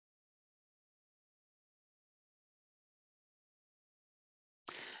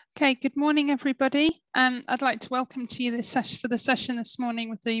Okay, good morning, everybody. I'd like to welcome to you this for the session this morning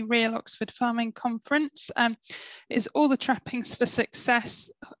with the Real Oxford Farming Conference. Is all the trappings for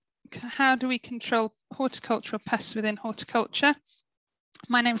success? How do we control horticultural pests within horticulture?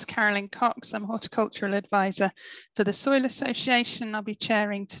 My name is Carolyn Coxe. I'm horticultural advisor for the Soil Association. I'll be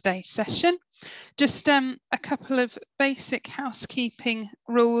chairing today's session. Just a couple of basic housekeeping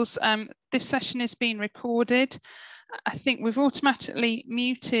rules. This session is being recorded. I think we've automatically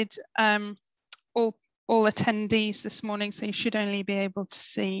muted all attendees this morning, so you should only be able to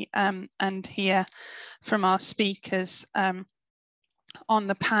see and hear from our speakers on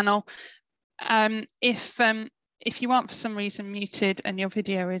the panel. If you aren't for some reason muted and your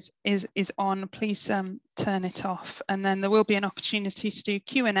video is on, please turn it off, and then there will be an opportunity to do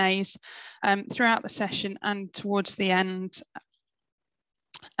Q&As throughout the session and towards the end.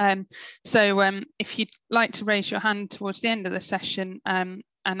 If you'd like to raise your hand towards the end of the session and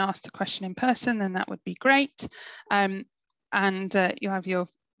ask the question in person, then that would be great. You'll have your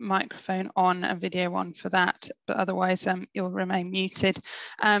microphone on and video on for that, but otherwise you'll remain muted.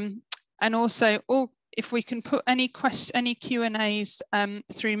 And also, if we can put any Q&As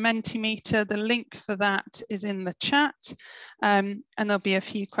through Mentimeter, the link for that is in the chat, and there'll be a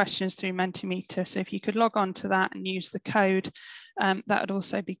few questions through Mentimeter. So if you could log on to that and use the code, that would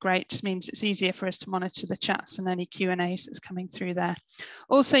also be great. Just means it's easier for us to monitor the chats and any Q&As that's coming through there.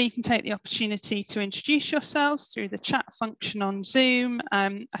 Also, you can take the opportunity to introduce yourselves through the chat function on Zoom.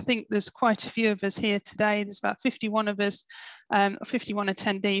 I think there's quite a few of us here today. There's about 51 of us, 51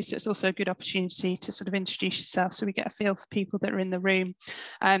 attendees. So it's also a good opportunity to sort of introduce yourself so we get a feel for people that are in the room,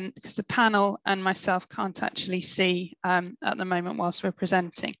 because the panel and myself can't actually see at the moment whilst we're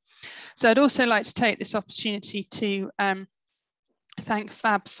presenting. So I'd also like to take this opportunity to thank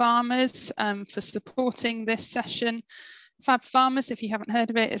Fab Farmers for supporting this session. Fab Farmers, if you haven't heard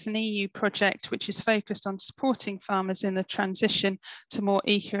of it, is an EU project which is focused on supporting farmers in the transition to more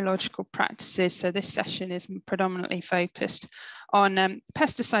ecological practices. So this session is predominantly focused on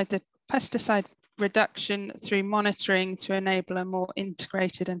pesticide reduction through monitoring to enable a more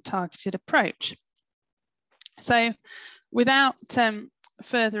integrated and targeted approach. So without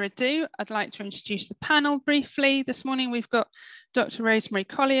further ado, I'd like to introduce the panel briefly. This morning we've got Dr. Rosemary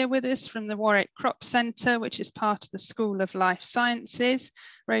Collier with us from the Warwick Crop Centre, which is part of the School of Life Sciences.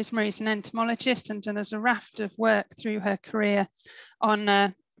 Rosemary is an entomologist and does a raft of work through her career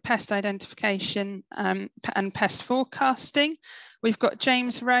on pest identification and pest forecasting. We've got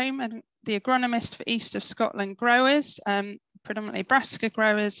James Rome, the agronomist for East of Scotland growers, predominantly brassica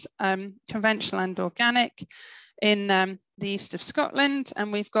growers, conventional and organic, in the east of Scotland.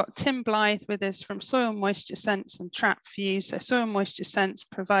 And we've got Tim Blyth with us from Soil Moisture Sense and TrapView. So Soil Moisture Sense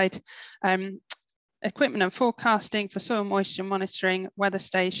provide equipment and forecasting for soil moisture monitoring, weather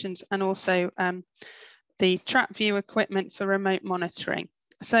stations, and also the TrapView equipment for remote monitoring.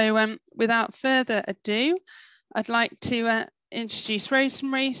 So without further ado, I'd like to introduce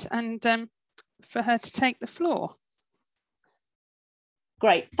Rosemary and for her to take the floor.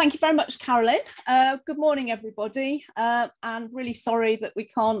 Great, thank you very much, Carolyn. Good morning, everybody, and really sorry that we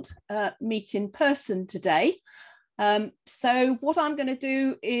can't meet in person today. So what I'm going to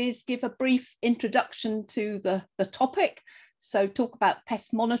do is give a brief introduction to the topic. So talk about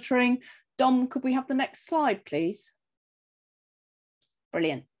pest monitoring. Dom, could we have the next slide, please?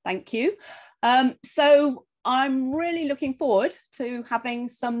 Brilliant, thank you. So I'm really looking forward to having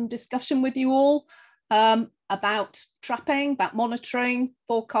some discussion with you all about trapping, about monitoring,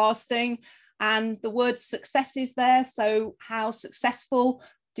 forecasting, and the word success is there. So how successful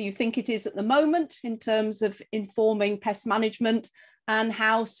do you think it is at the moment in terms of informing pest management, and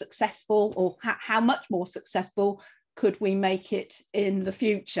how successful, or how much more successful could we make it in the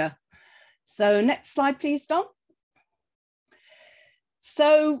future? So next slide, please, Dom.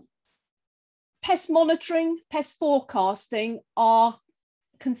 So pest monitoring, pest forecasting are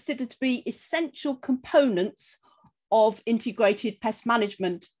considered to be essential components of integrated pest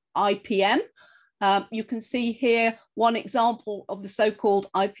management, IPM. You can see here one example of the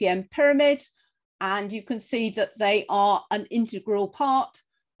so-called IPM pyramid, and you can see that they are an integral part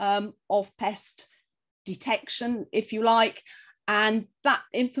of pest detection, if you like, and that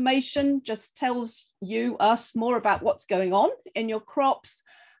information just tells us more about what's going on in your crops,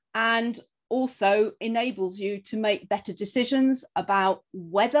 and also enables you to make better decisions about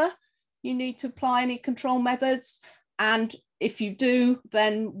whether you need to apply any control methods, and if you do,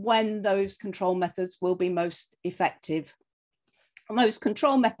 then when those control methods will be most effective. And those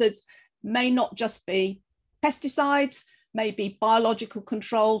control methods may not just be pesticides, maybe biological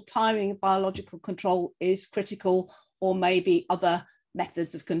control, timing of biological control is critical, or maybe other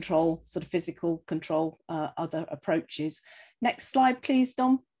methods of control, sort of physical control, other approaches. Next slide, please,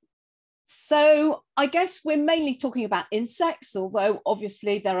 Dom. So I guess we're mainly talking about insects, although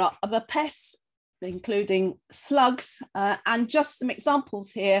obviously there are other pests, including slugs, and just some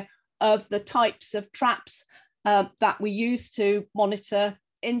examples here of the types of traps that we use to monitor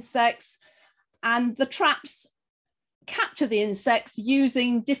insects. And the traps capture the insects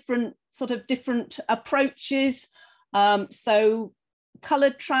using different approaches. So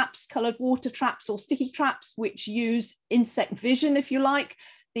coloured traps, coloured water traps, or sticky traps, which use insect vision, if you like.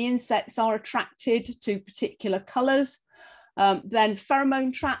 The insects are attracted to particular colours. Then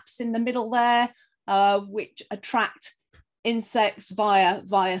pheromone traps in the middle there, which attract insects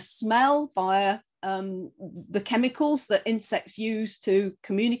via smell, via the chemicals that insects use to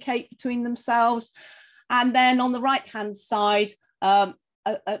communicate between themselves. And then on the right-hand side, a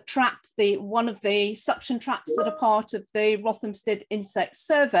trap, one of the suction traps that are part of the Rothamsted Insect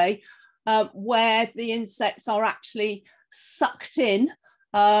Survey, where the insects are actually sucked in.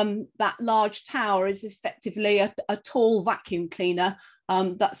 That large tower is effectively a tall vacuum cleaner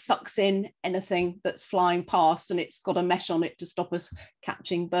that sucks in anything that's flying past, and it's got a mesh on it to stop us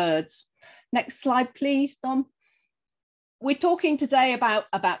catching birds. Next slide, please, Dom. We're talking today about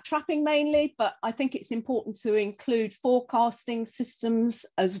trapping mainly, but I think it's important to include forecasting systems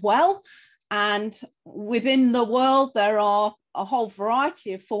as well. And within the world, there are a whole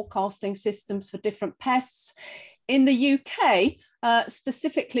variety of forecasting systems for different pests. In the UK,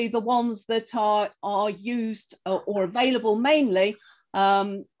 specifically the ones that are used or available mainly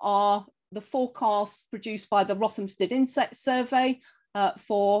are the forecasts produced by the Rothamsted Insect Survey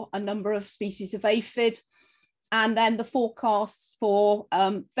for a number of species of aphid, and then the forecasts for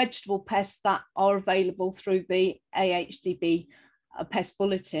vegetable pests that are available through the AHDB Pest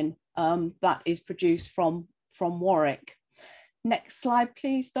Bulletin that is produced from Warwick. Next slide,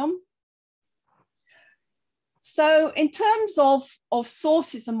 please, Dom. So in terms of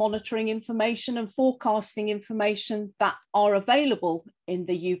sources of monitoring information and forecasting information that are available in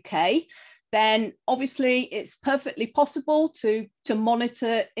the UK, then obviously it's perfectly possible to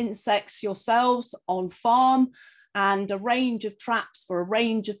monitor insects yourselves on farm, and a range of traps for a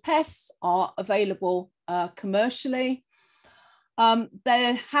range of pests are available commercially.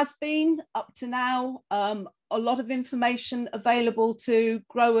 There has been up to now a lot of information available to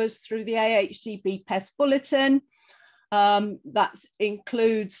growers through the AHDB Pest Bulletin. That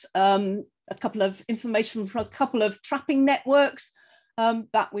includes a couple of information from a couple of trapping networks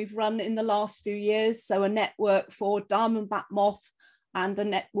that we've run in the last few years. So a network for diamondback moth and a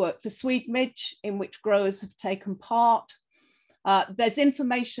network for swede midge, in which growers have taken part. There's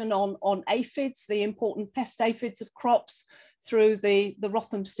information on aphids, the important pest aphids of crops, through the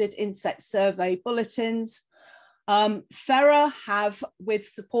Rothamsted Insect Survey bulletins. FERA have, with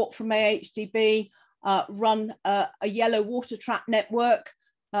support from AHDB, run a yellow water trap network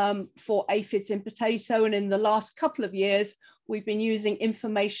for aphids in potato, and in the last couple of years we've been using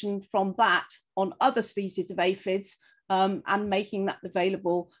information from that on other species of aphids and making that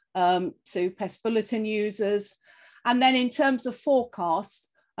available to Pest Bulletin users. And then in terms of forecasts,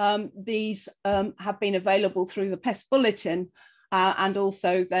 these have been available through the Pest Bulletin, and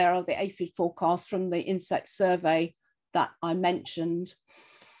also there are the aphid forecasts from the insect survey that I mentioned.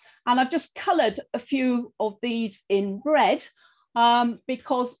 And I've just coloured a few of these in red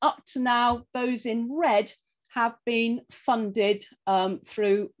because up to now, those in red have been funded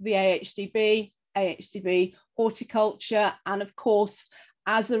through the AHDB Horticulture, and of course,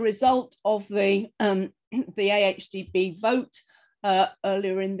 as a result of the AHDB vote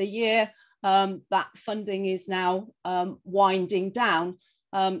earlier in the year, that funding is now winding down.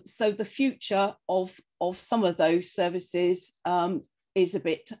 So the future of some of those services is a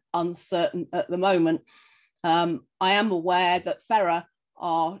bit uncertain at the moment. I am aware that FERA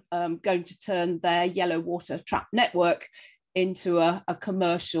are going to turn their yellow water trap network into a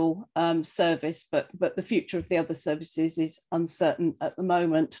commercial service, but the future of the other services is uncertain at the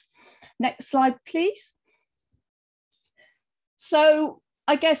moment. Next slide, please. So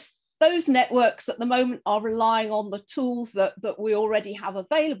I guess those networks at the moment are relying on the tools that we already have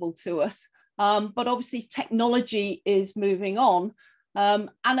available to us, but obviously technology is moving on. And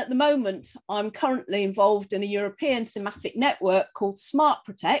at the moment, I'm currently involved in a European thematic network called Smart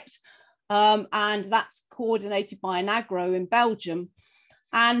Protect, and that's coordinated by an agro in Belgium.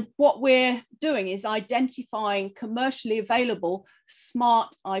 And what we're doing is identifying commercially available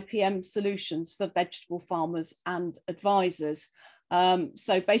smart IPM solutions for vegetable farmers and advisors.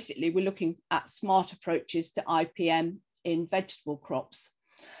 So basically, we're looking at smart approaches to IPM in vegetable crops.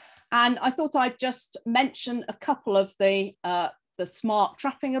 And I thought I'd just mention a couple of the the smart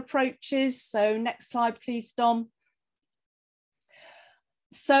trapping approaches. So next slide, please, Dom.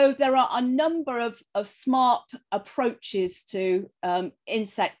 So there are a number of smart approaches to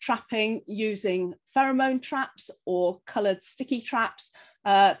insect trapping using pheromone traps or coloured sticky traps.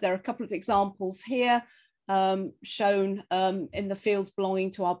 There are a couple of examples here shown in the fields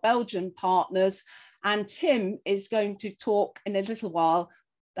belonging to our Belgian partners. And Tim is going to talk in a little while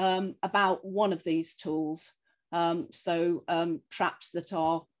about one of these tools. Traps that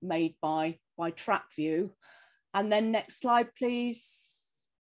are made by TrapView. And then next slide, please,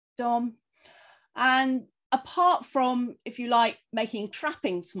 Dom. And apart from, if you like, making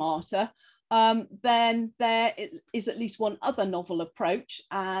trapping smarter, then there is at least one other novel approach,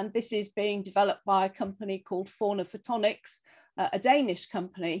 and this is being developed by a company called Fauna Photonics, a Danish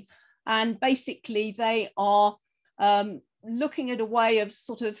company. And basically they are looking at a way of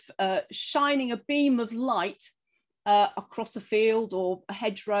sort of shining a beam of light across a field or a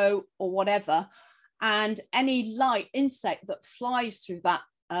hedgerow or whatever, and any light insect that flies through that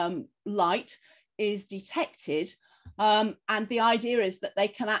light is detected, and the idea is that they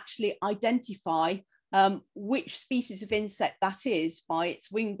can actually identify which species of insect that is by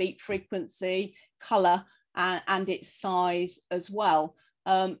its wing beat frequency, colour, and its size as well.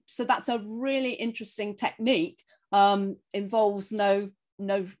 So that's a really interesting technique. Involves no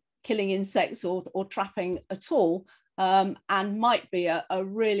killing insects or trapping at all, and might be a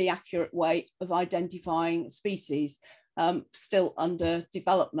really accurate way of identifying species, still under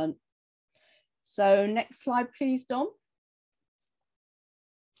development. So next slide, please, Dom.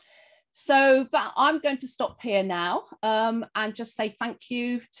 So I'm going to stop here now and just say thank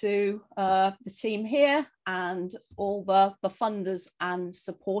you to the team here and all the funders and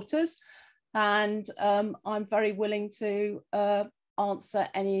supporters. And I'm very willing to answer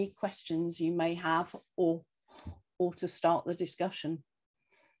any questions you may have or to start the discussion.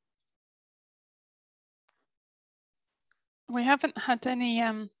 We haven't had any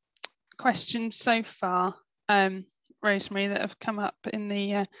questions so far, Rosemary, that have come up in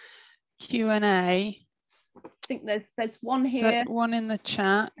the Q&A. I think there's one here. One in the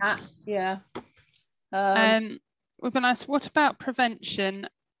chat. Yeah. We've been asked, what about prevention?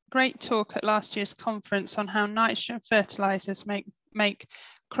 Great talk at last year's conference on how nitrogen fertilizers make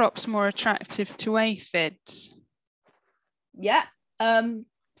crops more attractive to aphids. Yeah.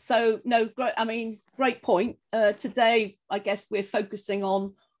 So no, great. I mean, great point. Today, I guess we're focusing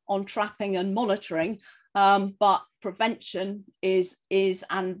on trapping and monitoring, but prevention is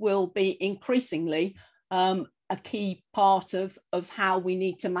and will be increasingly a key part of how we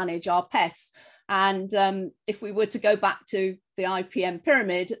need to manage our pests. And if we were to go back to the IPM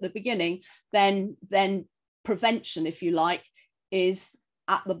pyramid at the beginning, then prevention, if you like, is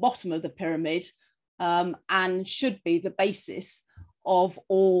at the bottom of the pyramid, and should be the basis of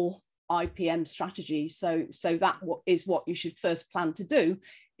all IPM strategies. So that is what you should first plan to do,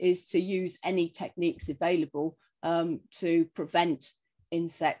 is to use any techniques available to prevent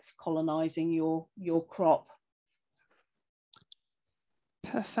insects colonizing your crop.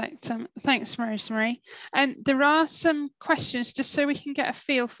 Perfect. Thanks, Rosemary. There are some questions just so we can get a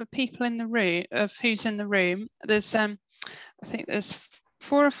feel for people in the room, of who's in the room. There's I think there's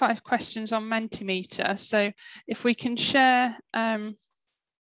 4 or 5 questions on Mentimeter. So if we can share,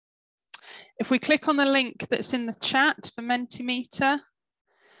 if we click on the link that's in the chat for Mentimeter,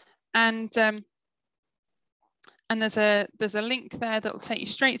 and there's a link there that will take you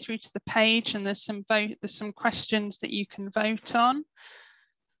straight through to the page, and there's some questions that you can vote on,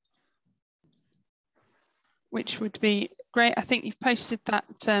 which would be great. I think you've posted that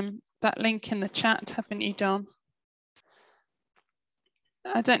that link in the chat, haven't you, Dom?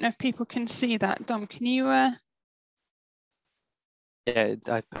 I don't know if people can see that. Dom, can you? Yeah,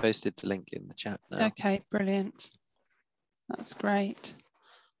 I posted the link in the chat now. Okay, brilliant. That's great.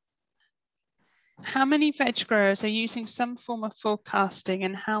 How many veg growers are using some form of forecasting,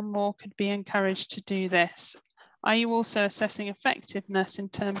 and how more could be encouraged to do this? Are you also assessing effectiveness in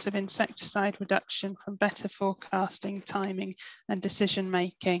terms of insecticide reduction from better forecasting, timing, and decision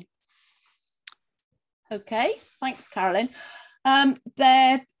making? Okay, thanks, Carolyn. In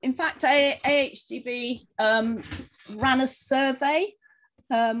fact, AHDB ran a survey,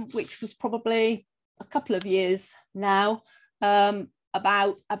 which was probably a couple of years now,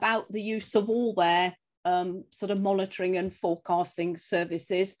 about the use of all their sort of monitoring and forecasting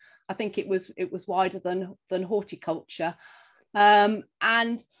services. I think it was wider than horticulture, and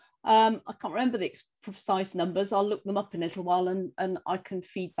I can't remember the precise numbers. I'll look them up in a little while, and I can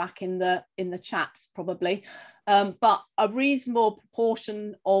feed back in the chats probably. But a reasonable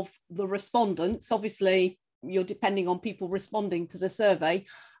proportion of the respondents, obviously you're depending on people responding to the survey,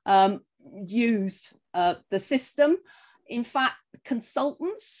 used the system. In fact,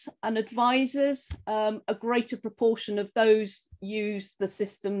 consultants and advisors, a greater proportion of those use the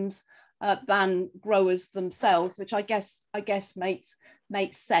systems than growers themselves, which I guess makes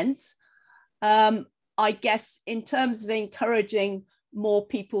sense. I guess in terms of encouraging more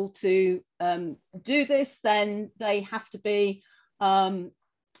people to do this, then they have to be, I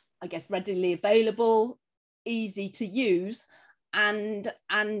guess, readily available, easy to use, and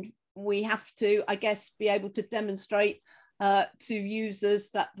we have to, I guess, be able to demonstrate to users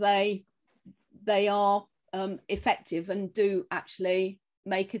that they are effective and do actually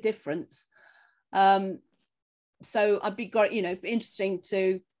make a difference. So I'd be great, interesting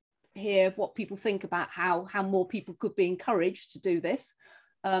to hear what people think about how more people could be encouraged to do this,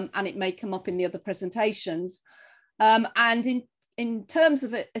 and it may come up in the other presentations. And in terms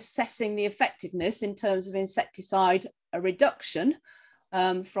of assessing the effectiveness in terms of insecticide reduction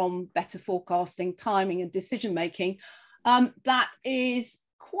from better forecasting, timing and decision making, that is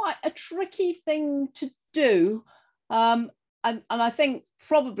quite a tricky thing to do. And I think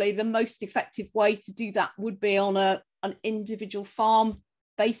probably the most effective way to do that would be on an individual farm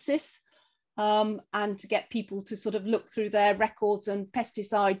basis, and to get people to sort of look through their records and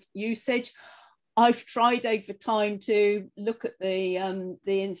pesticide usage. I've tried over time to look at the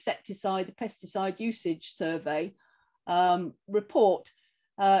pesticide usage survey report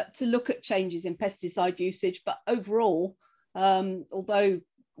to look at changes in pesticide usage, but overall, although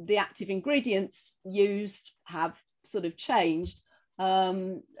the active ingredients used have sort of changed,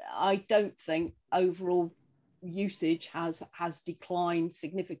 I don't think overall usage has declined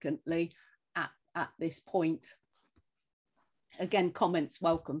significantly at this point. Again, comments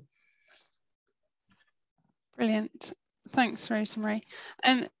welcome. Brilliant. Thanks, Rosemary.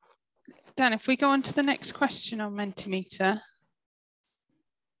 Dan, if we go on to the next question on Mentimeter.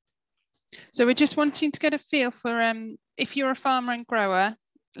 So we're just wanting to get a feel for if you're a farmer and grower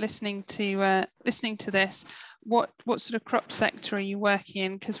listening to this, what sort of crop sector are you working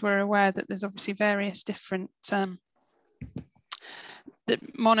in? Because we're aware that there's obviously various different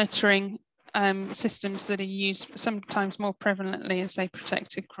monitoring systems that are used sometimes more prevalently in, say,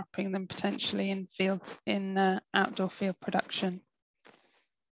 protected cropping than potentially in outdoor field production.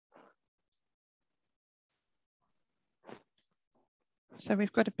 So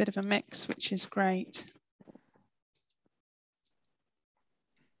we've got a bit of a mix, which is great.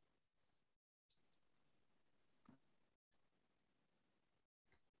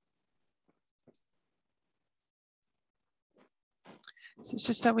 So it's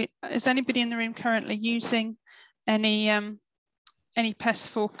just, is anybody in the room currently using any pest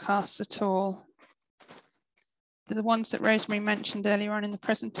forecasts at all? The ones that Rosemary mentioned earlier on in the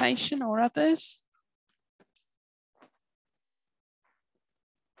presentation, or others?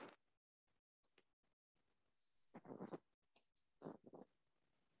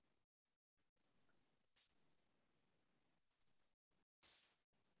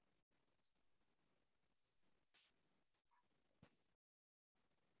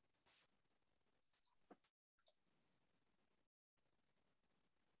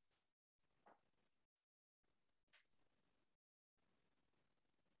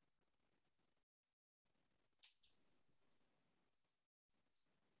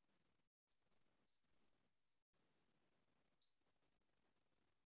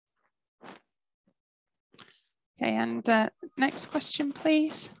 Okay, and next question,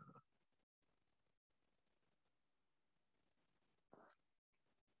 please.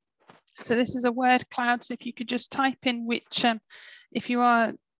 So this is a word cloud. So if you could just type in which, if you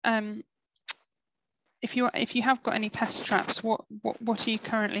have got any pest traps, what are you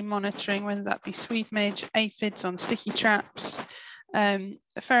currently monitoring? Whether that be Swede midge, aphids on sticky traps,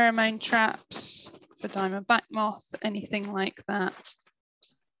 pheromone traps, for diamond black moth, anything like that.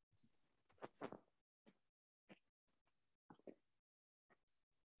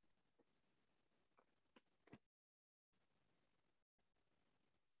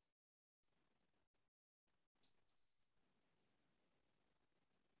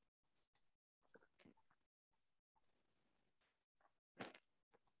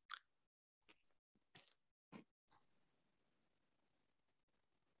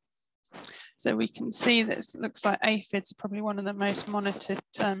 So we can see that it looks like aphids are probably one of the most monitored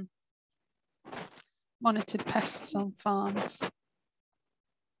pests on farms.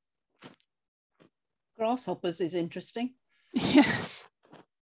 Grasshoppers is interesting. Yes.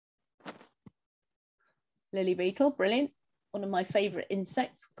 Lily beetle, brilliant. One of my favourite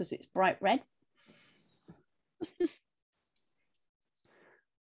insects because it's bright red.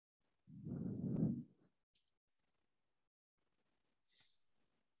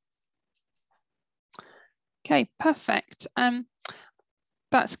 Okay, perfect.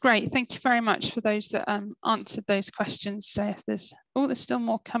 That's great. Thank you very much for those that answered those questions. So if there's, oh, there's still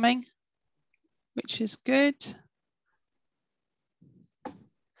more coming, which is good.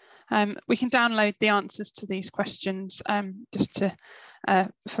 We can download the answers to these questions just to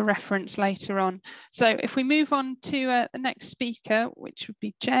for reference later on. So if we move on to the next speaker, which would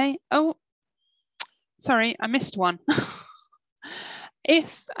be Jay. Oh, sorry, I missed one.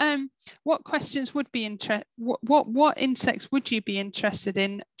 If what questions would be what insects would you be interested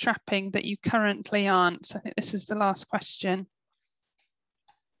in trapping that you currently aren't? So I think this is the last question.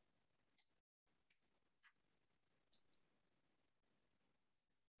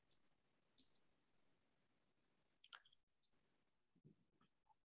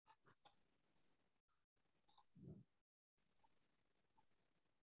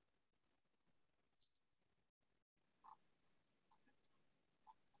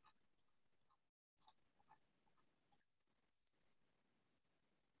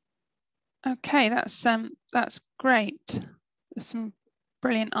 Okay, that's great. There's some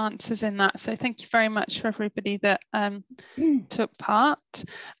brilliant answers in that. So thank you very much for everybody that took part.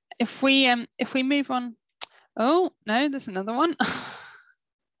 If we move on, oh no, there's another one.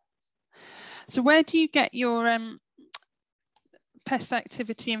 So where do you get your pest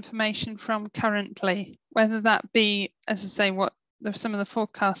activity information from currently? Whether that be, as I say, what some of the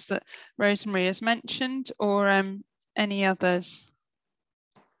forecasts that Rosemary has mentioned, or any others.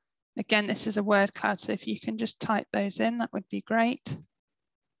 Again, this is a word cloud, so if you can just type those in, that would be great.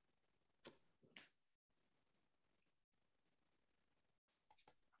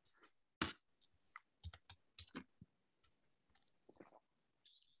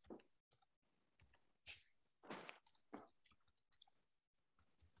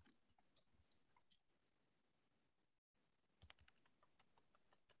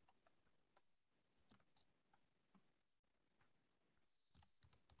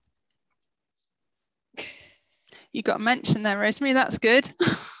 You got a mention there, Rosemary, that's good.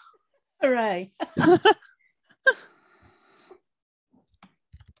 Hooray.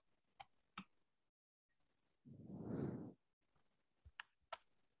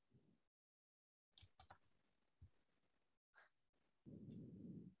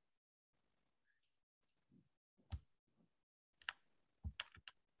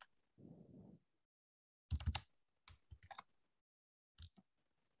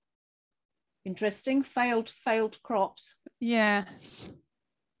 Interesting. Failed crops. Yes.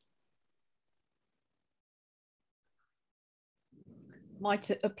 Might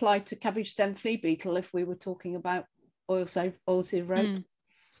apply to cabbage stem flea beetle if we were talking about oilseed rope.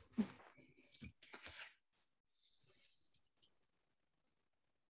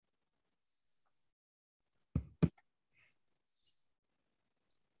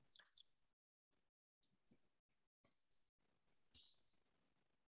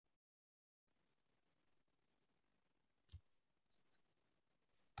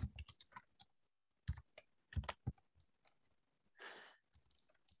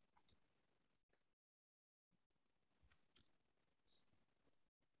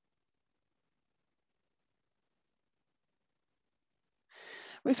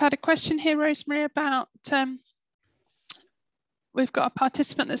 We've had a question here, Rosemary, about we've got a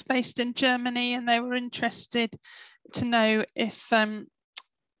participant that's based in Germany, and they were interested to know if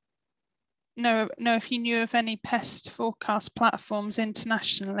if you knew of any pest forecast platforms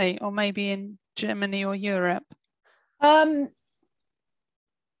internationally, or maybe in Germany or Europe.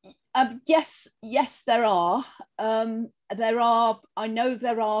 Yes, there are. I know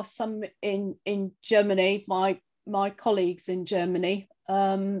there are some in Germany. My colleagues in Germany.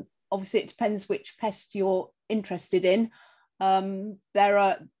 Obviously, it depends which pest you're interested in. There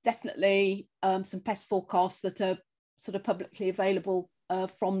are definitely some pest forecasts that are sort of publicly available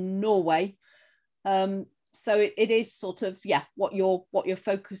from Norway. So it is sort of, yeah, what your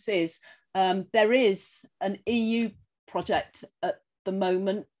focus is. There is an EU project at the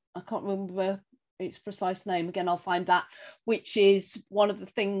moment. I can't remember its precise name. Again, I'll find that, which is one of the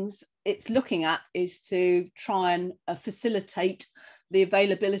things it's looking at, is to try and facilitate the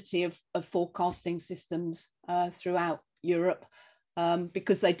availability of forecasting systems throughout Europe,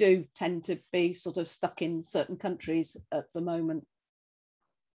 because they do tend to be sort of stuck in certain countries at the moment.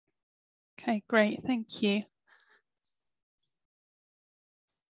 Okay, great, thank you.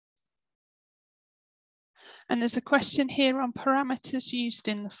 And there's a question here on parameters used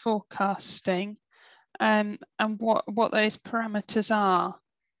in the forecasting, and what those parameters are.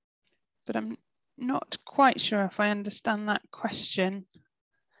 But I'm not quite sure if I understand that question.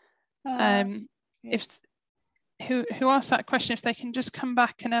 If who asked that question, if they can just come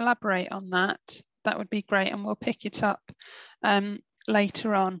back and elaborate on that. that would be great, and we'll pick it up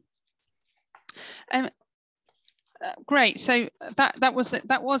later on. Great. So that was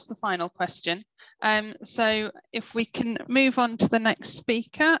the final question. So if we can move on to the next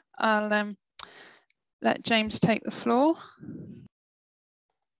speaker, I'll let James take the floor.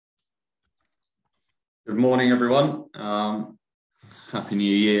 Good morning, everyone. Happy New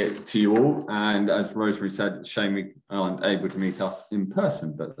Year to you all. And as Rosemary said, it's a shame we aren't able to meet up in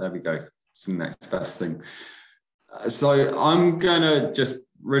person, but there we go. It's the next best thing. So I'm going to just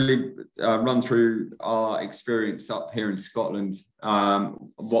really run through our experience up here in Scotland,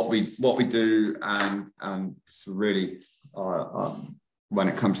 what we do, and so really when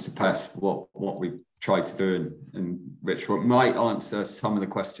it comes to pests, what we try to do, and which might answer some of the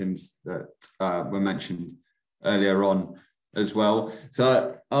questions that were mentioned earlier on as well.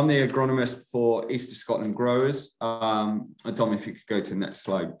 So I'm the agronomist for East of Scotland growers. Dom, if you could go to the next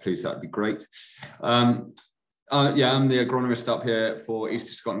slide, please, that'd be great. Yeah, I'm the agronomist up here for East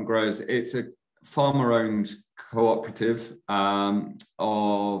of Scotland growers. It's a farmer-owned cooperative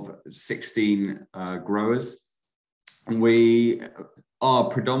of 16 growers. We are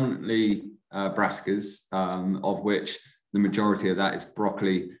predominantly brassicas, of which the majority of that is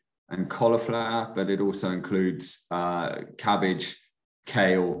broccoli and cauliflower, but it also includes cabbage,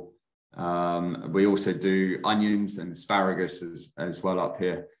 kale. We also do onions and asparagus as well up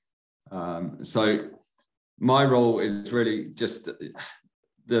here. So my role is really just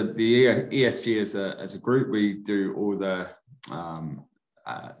the ESG as a group. We do all the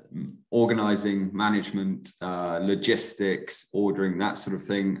organizing, management, logistics, ordering, that sort of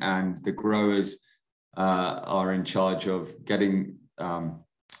thing, and the growers are in charge of getting,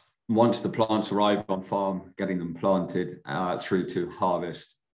 once the plants arrive on farm, getting them planted through to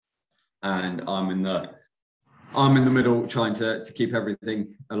harvest. And I'm in the middle trying to keep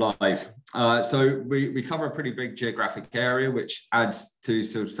everything alive. So we cover a pretty big geographic area, which adds to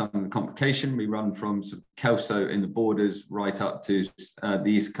sort of some of the complication. We run from sort of Kelso in the borders right up to the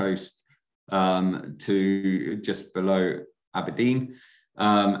East Coast to just below Aberdeen.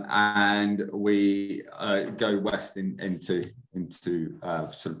 And we go west into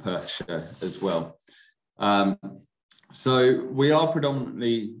sort of Perthshire as well. So we are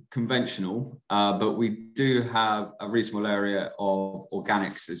predominantly conventional, but we do have a reasonable area of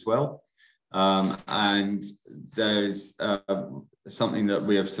organics as well. And there's something that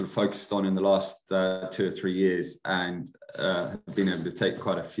we have sort of focused on in the last 2 or 3 years, and have been able to take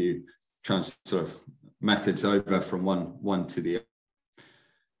quite a few sort of methods over from one to the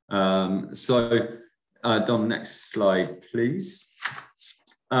other. So Dom, next slide, please.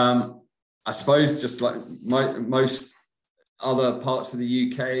 I suppose just like most other parts of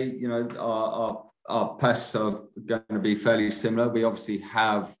the UK, you know, our pests are going to be fairly similar. We obviously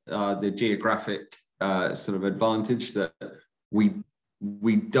have the geographic sort of advantage that we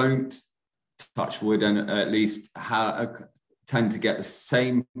don't, touch wood, and at least tend to get the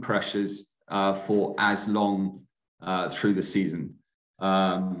same pressures for as long through the season.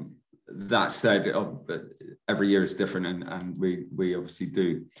 That said, every year is different, and we obviously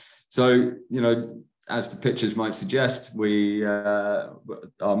do. So, you know, as the pictures might suggest,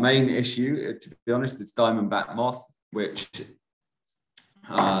 our main issue, to be honest, is diamondback moth, which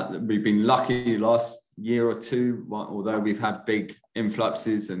we've been lucky the last year or two, although we've had big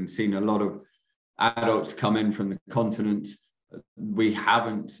influxes and seen a lot of adults come in from the continent. We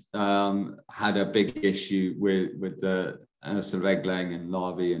haven't had a big issue with the sort of egg laying and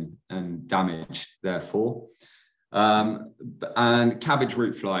larvae and damage, therefore. And cabbage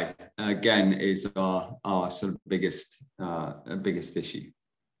root fly, again, is our sort of biggest issue.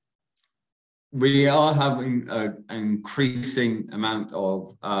 We are having an increasing amount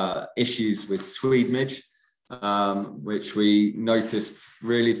of issues with swede midge, which we noticed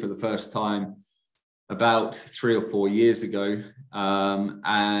really for the first time about 3 or 4 years ago,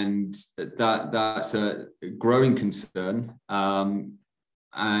 and that's a growing concern.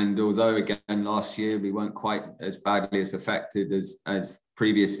 And although, again, last year we weren't quite as badly as affected as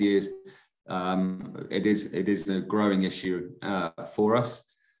previous years, it is a growing issue for us.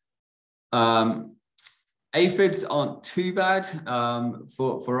 Aphids aren't too bad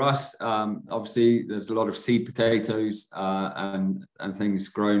for us. Obviously, there's a lot of seed potatoes and things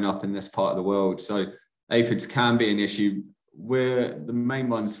grown up in this part of the world, so aphids can be an issue. The main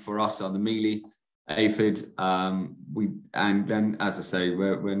ones for us are the mealy aphids. And then, as I say,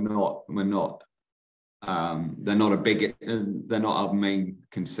 they're not our main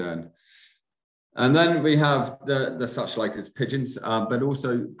concern. And then we have the such like as pigeons, but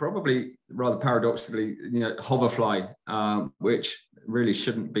also probably rather paradoxically, you know, hoverfly, which really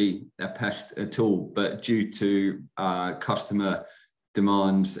shouldn't be a pest at all, but due to customer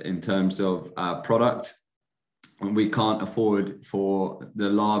demands in terms of product, we can't afford for the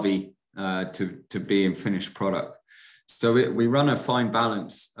larvae to be in finished product. So we run a fine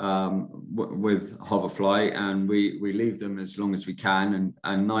balance with hoverfly, and we leave them as long as we can,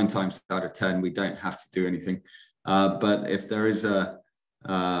 and 9 times out of 10 we don't have to do anything. But if there is a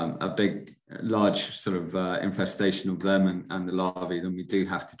large sort of infestation of them and the larvae, then we do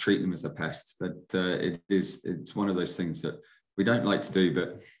have to treat them as a pest. But it's one of those things that we don't like to do,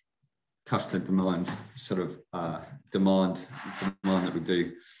 but customer demands sort of demand that we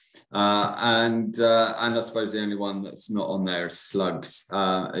do. And I suppose the only one that's not on there is slugs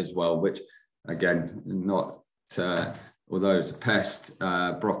as well, which again, not although it's a pest,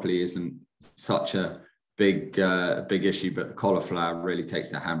 broccoli isn't such a big issue, but the cauliflower really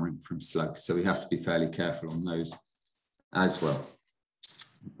takes a hammering from slugs, so we have to be fairly careful on those as well.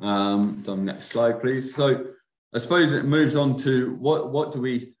 Next slide, please. So I suppose it moves on to what do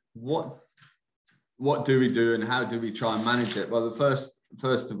we do and how do we try and manage it? Well,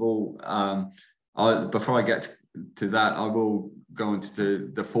 first of all, before I get to that, I will go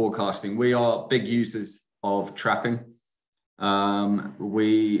into the forecasting. We are big users of trapping.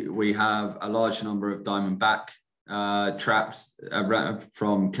 We have a large number of diamondback traps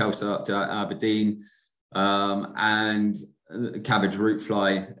from Kelso up to Aberdeen, and cabbage root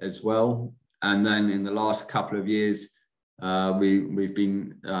fly as well. And then in the last couple of years, we've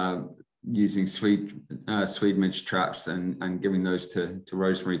been using Swede midge traps and giving those to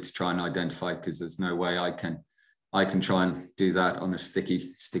Rosemary to try and identify, because there's no way I can try and do that on a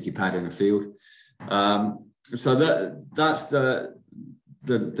sticky pad in a field. So that's the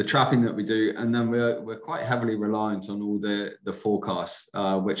trapping that we do, and then we're quite heavily reliant on all the forecasts,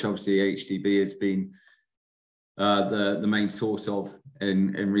 which obviously HDB has been the main source of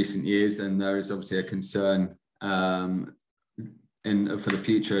in recent years, and there is obviously a concern for the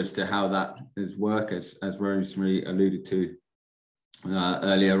future as to how that is work, as Rosemary alluded to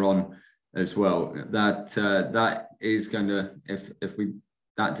earlier on as well. That is going to, if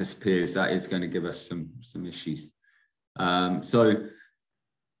that disappears, that is going to give us some issues. So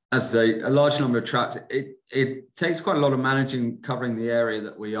as a large number of traps, it takes quite a lot of managing, covering the area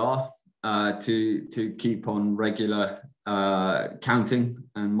that we are to keep on regular counting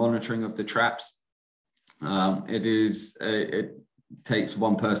and monitoring of the traps. It takes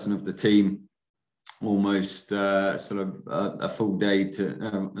one person of the team almost sort of a full day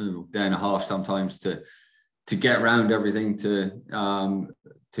to day and a half sometimes to get around everything, to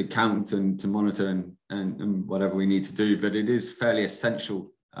count and to monitor and whatever we need to do. But it is fairly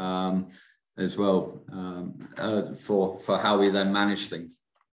essential as well for how we then manage things.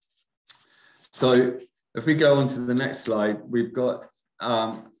 So if we go on to the next slide, we've got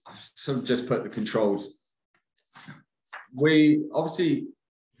I've sort of just put the controls. We obviously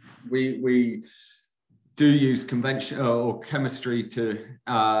we do use convention or chemistry to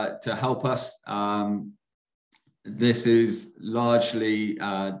help us. This is largely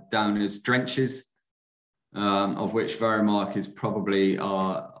down as drenches, of which Verimark is probably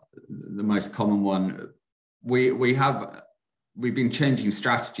the most common one. We've been changing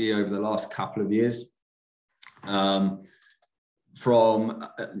strategy over the last couple of years. From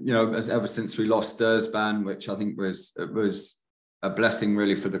ever since we lost Dursban, which I think was a blessing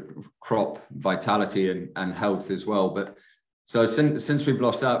really for the crop vitality and health as well. But so since we've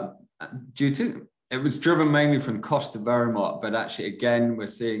lost that, it was driven mainly from cost of Verimark, but actually again we're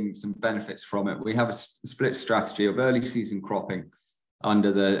seeing some benefits from it. We have a split strategy of early season cropping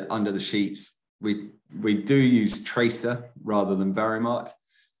under the sheets. We do use Tracer rather than Verimark.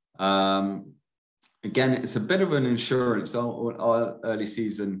 Again, it's a bit of an insurance. Our early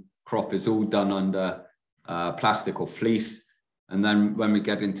season crop is all done under plastic or fleece. And then when we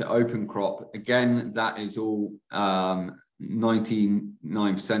get into open crop, again, that is all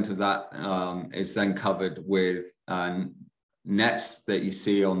 99% of that is then covered with nets that you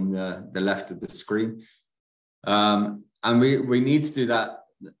see on the left of the screen. And we need to do that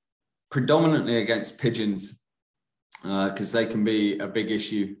predominantly against pigeons because they can be a big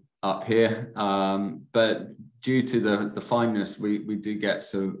issue up here, but due to the fineness, we do get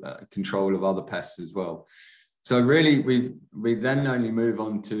some control of other pests as well. So really, we then only move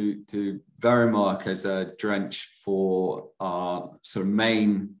on to Verimark as a drench for our sort of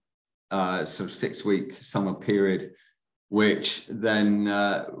main sort of 6-week summer period, which then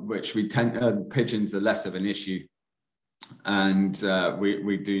we tend pigeons are less of an issue, and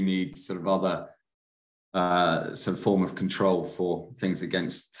we do need sort of other some form of control for things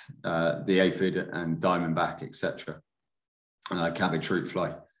against the aphid and diamondback, etc. cabbage root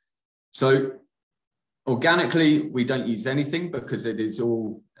fly. So organically, we don't use anything because it is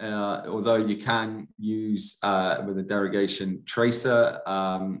all, although you can use with a derogation tracer,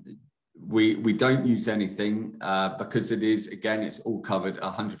 we don't use anything because it is, again, it's all covered.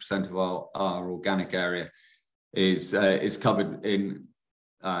 100% of our organic area is covered in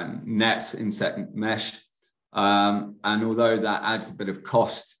nets, insect mesh. And although that adds a bit of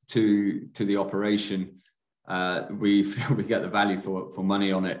cost to the operation, we feel we get the value for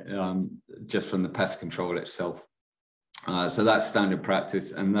money on it just from the pest control itself. So that's standard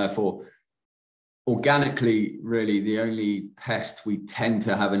practice, and therefore organically, really the only pest we tend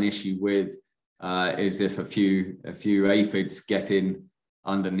to have an issue with is if a few aphids get in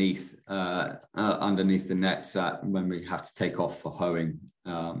underneath the nets when we have to take off for hoeing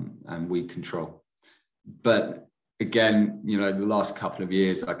and weed control. But again, you know, the last couple of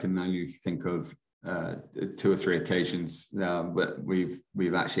years I can only think of 2 or 3 occasions but we've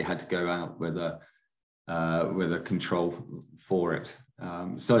actually had to go out with a control for it.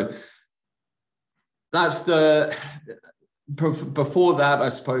 So that's the before that, I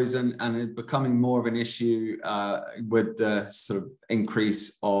suppose, and it becoming more of an issue with the sort of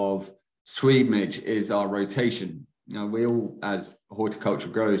increase of sweet midge is our rotation. You know, we all, as horticulture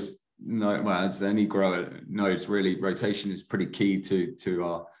growers, know, well, as any grower knows, really rotation is pretty key to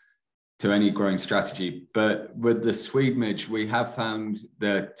any growing strategy. But with the Swede midge, we have found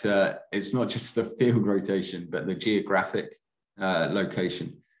that it's not just the field rotation, but the geographic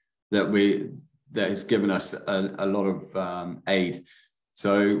location that has given us a lot of aid.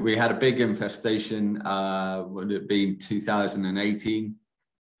 So we had a big infestation, would it be 2018?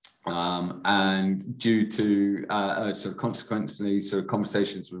 And due to sort of consequently sort of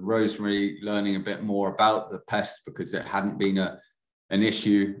conversations with Rosemary, learning a bit more about the pest because it hadn't been an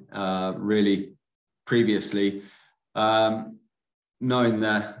issue really previously, knowing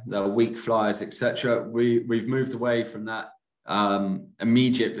the weak flies, etc. We've moved away from that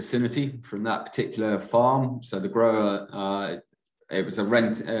immediate vicinity from that particular farm. So the grower, it was a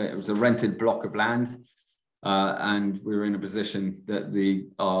rented block of land, and we were in a position that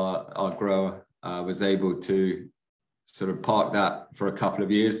our grower was able to sort of park that for a couple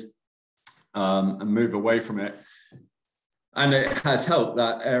of years and move away from it. And it has helped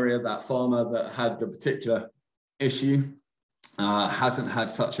that area, that farmer that had the particular issue hasn't had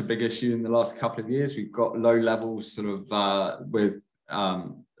such a big issue in the last couple of years. We've got low levels sort of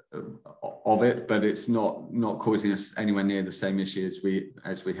of it, but it's not causing us anywhere near the same issue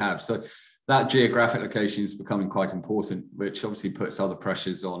as we have. So that geographic location is becoming quite important, which obviously puts other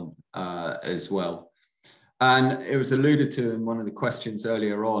pressures on as well. And it was alluded to in one of the questions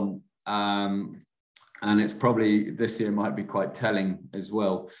earlier on, and it's probably this year might be quite telling as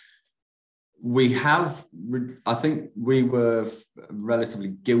well. We have, I think we were relatively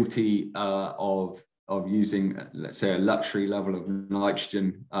guilty of using, let's say, a luxury level of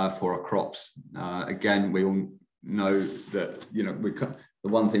nitrogen for our crops. Again, we all know that, you know, the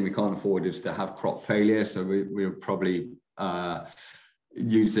one thing we can't afford is to have crop failure. So we were probably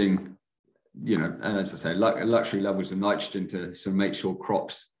using, you know, as I say, luxury levels of nitrogen to sort of make sure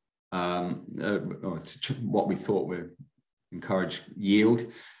crops, what we thought would encourage yield.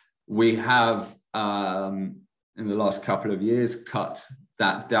 We have, in the last couple of years, cut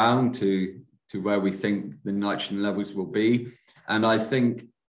that down to where we think the nitrogen levels will be. And I think,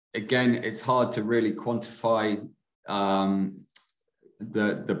 again, it's hard to really quantify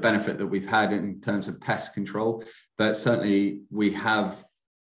the benefit that we've had in terms of pest control, but certainly we haven't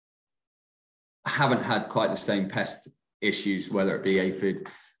had quite the same pest issues, whether it be aphid,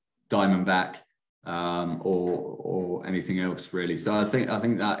 diamondback, or anything else really. So I think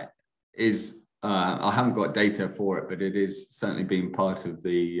that is, I haven't got data for it, but it is certainly been part of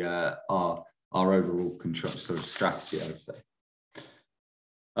the our overall control sort of strategy, I would say.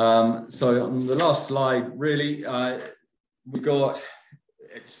 So on the last slide, really,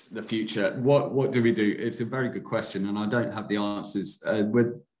 it's the future. What do we do? It's a very good question, and I don't have the answers.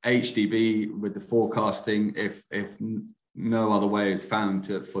 With HDB, with the forecasting, if no other way is found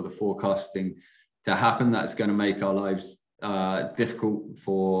for the forecasting to happen, that's going to make our lives difficult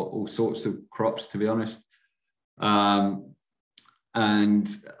for all sorts of crops, to be honest. And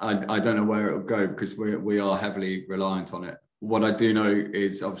I don't know where it will go because we are heavily reliant on it. What I do know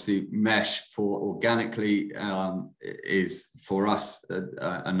is obviously mesh for organically is for us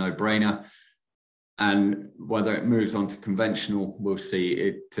a no-brainer. And whether it moves on to conventional, we'll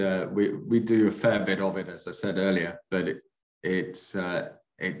see. We do a fair bit of it, as I said earlier, but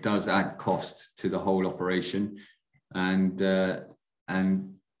it does add cost to the whole operation, and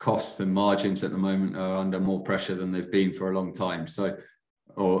costs and margins at the moment are under more pressure than they've been for a long time. So,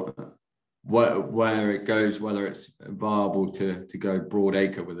 or where it goes, whether it's viable to go broad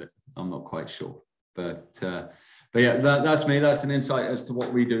acre with it, I'm not quite sure. But yeah, that's me. That's an insight as to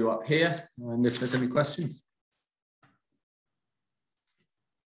what we do up here. And if there's any questions.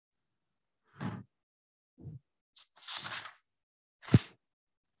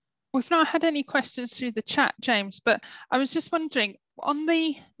 We've not had any questions through the chat, James, but I was just wondering, on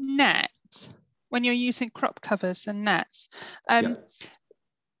the net, when you're using crop covers and nets,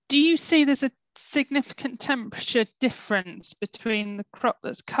 do you see there's a significant temperature difference between the crop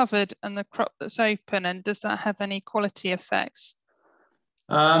that's covered and the crop that's open, and does that have any quality effects?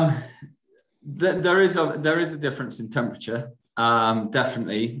 There is a difference in temperature,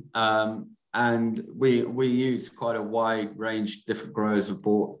 definitely. And we use quite a wide range. Different growers have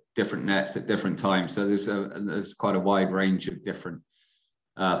bought different nets at different times, so there's quite a wide range of different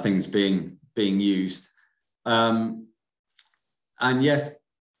things being used. And yes,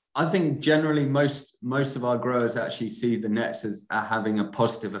 I think generally most of our growers actually see the nets as having a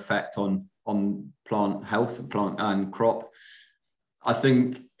positive effect on plant health and plant and crop. I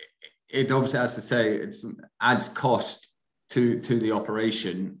think it obviously, as to say, it adds cost to the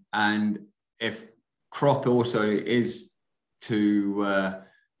operation, and if crop also is too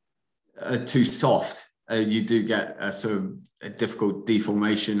soft, you do get a sort of a difficult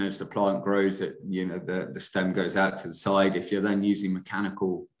deformation as the plant grows. The stem goes out to the side. If you're then using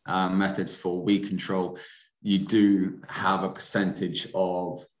mechanical methods for weed control, you do have a percentage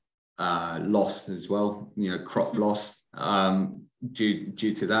of loss as well. Crop loss due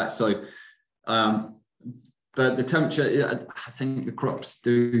to that. So. But the temperature, I think the crops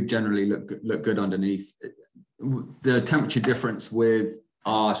do generally look good underneath. The temperature difference with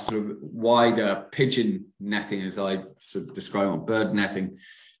our sort of wider pigeon netting, as I sort of describe, or bird netting,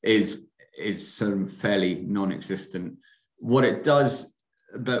 is sort of fairly non-existent. What it does,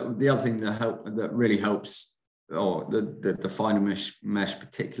 but the other thing that really helps, or the finer mesh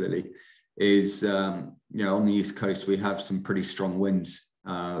particularly, is on the East Coast we have some pretty strong winds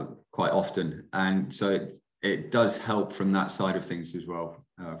quite often, and so it does help from that side of things as well,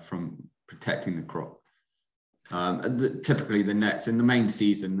 from protecting the crop. Typically the nets in the main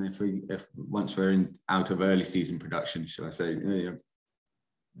season, if once we're out of early season production, shall I say,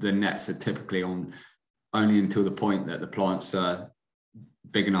 the nets are typically on only until the point that the plants are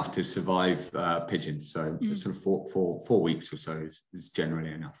big enough to survive pigeons. So sort of 4 weeks or so is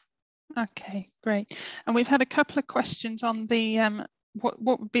generally enough. Okay, great. And we've had a couple of questions on the what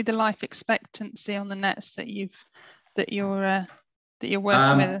would be the life expectancy on the nets that you're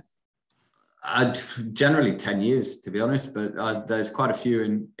working with? Generally 10 years, to be honest, but there's quite a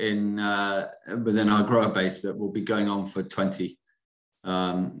few within our grower base that will be going on for 20.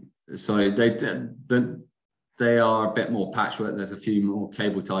 So they are a bit more patchwork. There's a few more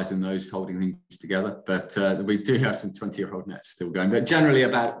cable ties in those holding things together, but we do have some 20-year-old nets still going. But generally,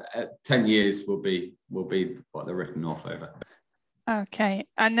 about 10 years will be what they're written off over. Okay,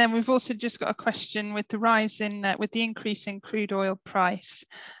 and then we've also just got a question with the rise in, with the increase in crude oil price,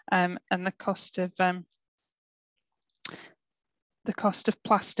 and the cost of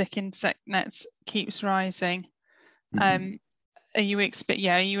plastic insect nets keeps rising. Mm-hmm. Are you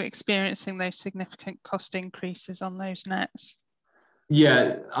experiencing those significant cost increases on those nets?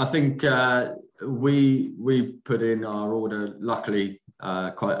 Yeah, I think we've put in our order, luckily,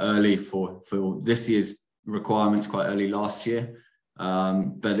 quite early for this year's requirements, quite early last year.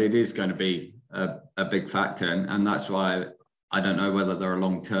 But it is going to be a big factor, and that's why I don't know whether they're a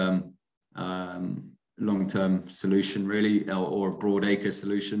long-term solution really, or a broad acre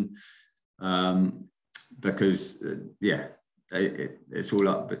solution, because it's all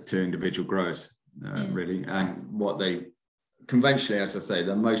up to individual growers really, and what they conventionally, as I say,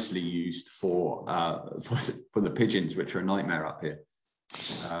 they're mostly used for the pigeons, which are a nightmare up here.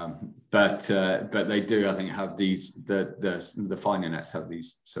 But they do, I think, have these the finer nets have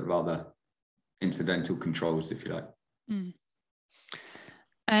these sort of other incidental controls, if you like. Mm.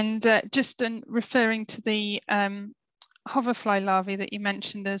 And just referring to the hoverfly larvae that you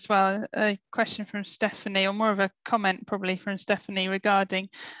mentioned as well, a question from Stephanie, or more of a comment probably from Stephanie regarding,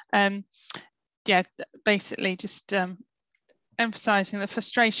 basically just emphasising the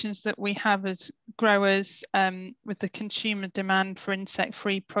frustrations that we have as growers with the consumer demand for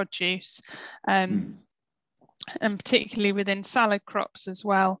insect-free produce, and particularly within salad crops as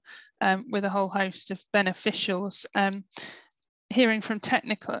well, with a whole host of beneficials. Hearing from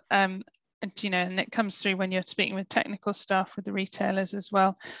technical and it comes through when you're speaking with technical staff, with the retailers as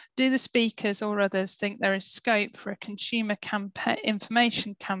well. Do the speakers or others think there is scope for a consumer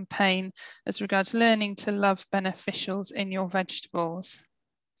information campaign as regards learning to love beneficials in your vegetables?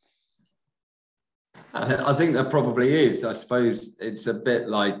 I think there probably is. I suppose it's a bit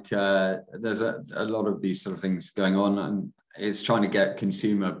like there's a lot of these sort of things going on, and it's trying to get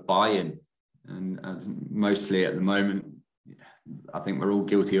consumer buy-in. And mostly at the moment, I think we're all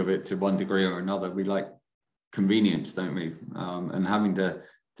guilty of it to one degree or another. We like convenience, don't we? And having to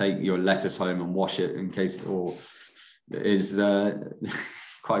take your lettuce home and wash it is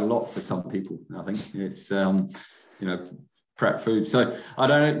quite a lot for some people. I think it's prep food. So I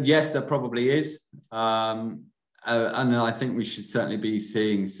don't know. Yes, there probably is, and I think we should certainly be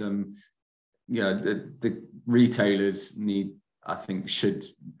seeing some. The retailers should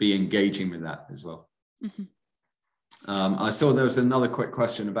be engaging with that as well. Mm-hmm. I saw there was another quick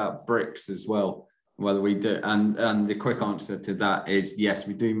question about bricks as well, whether we do, and the quick answer to that is yes,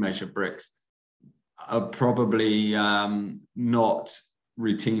 we do measure bricks, probably not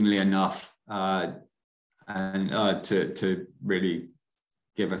routinely enough, and to really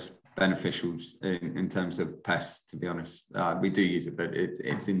give us beneficials in terms of pests. To be honest, we do use it, but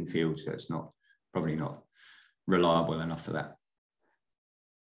it's in field, so it's probably not reliable enough for that.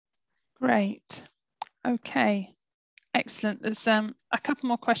 Great. Okay. Excellent. There's a couple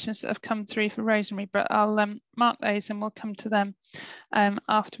more questions that have come through for Rosemary, but I'll mark those and we'll come to them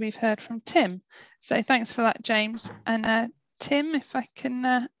after we've heard from Tim. So thanks for that, James. And Tim, if I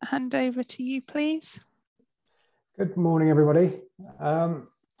can hand over to you, please. Good morning, everybody. I'm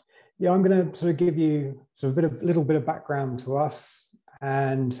going to sort of give you sort of a little bit of background to us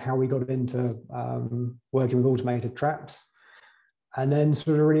and how we got into working with automated traps, and then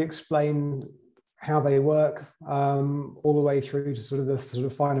sort of really explain how they work all the way through to sort of the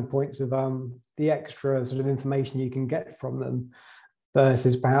finer points of the extra sort of information you can get from them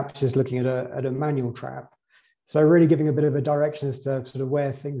versus perhaps just looking at a manual trap. So really giving a bit of a direction as to sort of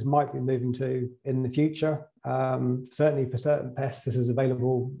where things might be moving to in the future. Certainly for certain pests, this is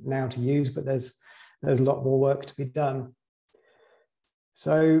available now to use, but there's a lot more work to be done.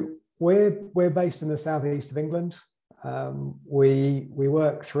 So we're based in the southeast of England. We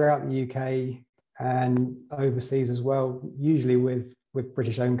work throughout the UK and overseas as well, usually with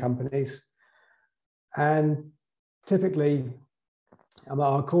British-owned companies. And typically,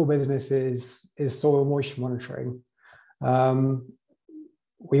 our core business is soil moisture monitoring.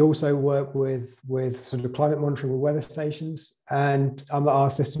 We also work with sort of climate monitoring with weather stations, and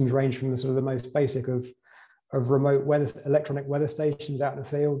our systems range from the sort of the most basic of remote electronic weather stations out in the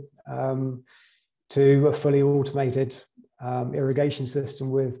field to a fully automated irrigation system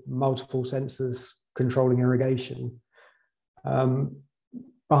with multiple sensors controlling irrigation.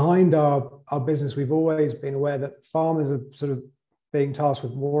 Behind our business, we've always been aware that farmers are sort of being tasked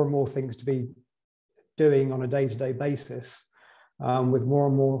with more and more things to be doing on a day-to-day basis, with more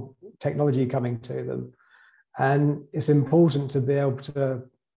and more technology coming to them. And it's important to be able to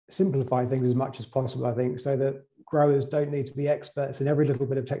simplify things as much as possible, I think, so that growers don't need to be experts in every little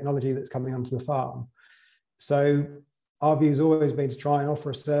bit of technology that's coming onto the farm. So our view has always been to try and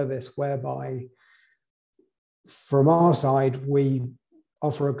offer a service whereby, from our side, we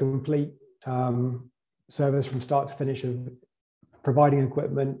offer a complete service from start to finish of providing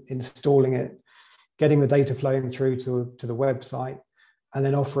equipment, installing it, getting the data flowing through to the website, and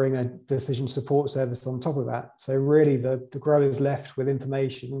then offering a decision support service on top of that. So really the grower is left with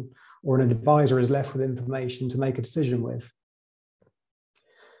information, or an advisor is left with information to make a decision with.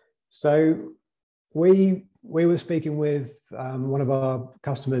 So we were speaking with one of our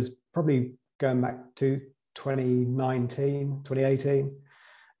customers, probably going back to 2018,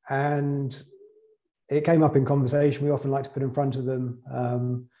 and it came up in conversation. We often like to put in front of them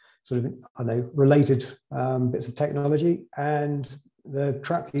sort of, related bits of technology, and the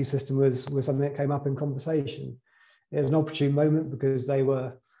trap view system was something that came up in conversation. It was an opportune moment because they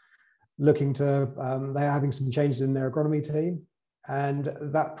were looking to, they were having some changes in their agronomy team, and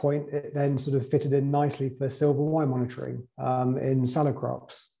at that point it then sort of fitted in nicely for silver wire monitoring in salad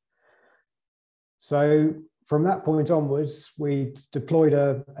crops. So from that point onwards, we deployed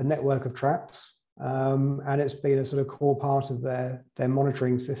a network of traps, and it's been a sort of core part of their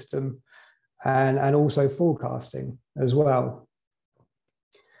monitoring system, and also forecasting as well.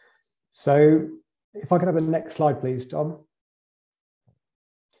 So if I could have the next slide, please, Tom.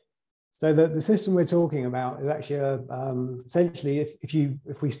 So the system we're talking about is actually essentially,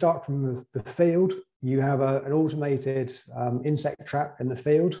 if we start from the field, you have an automated insect trap in the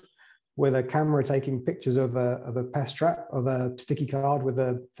field with a camera taking pictures of a pest trap, of a sticky card with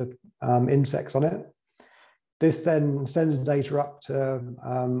the insects on it. This then sends the data up to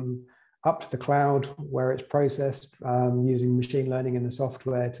the cloud, where it's processed using machine learning in the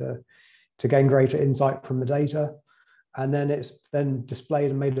software to gain greater insight from the data. And then it's then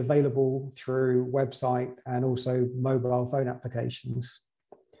displayed and made available through website and also mobile phone applications.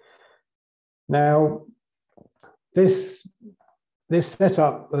 Now, this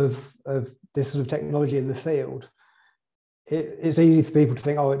setup of this sort of technology in the field, it's easy for people to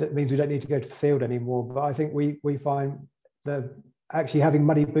think, oh, it means we don't need to go to the field anymore. But I think we find that actually having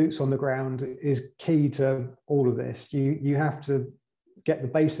muddy boots on the ground is key to all of this. You have to get the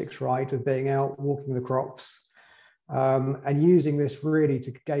basics right of being out walking the crops, and using this really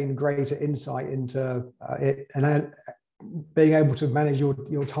to gain greater insight into it, and being able to manage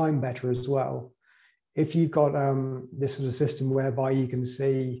your time better as well. If you've got this sort of system whereby you can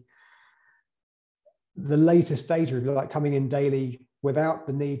see the latest data, like coming in daily without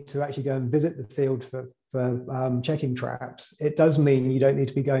the need to actually go and visit the field for checking traps, it does mean you don't need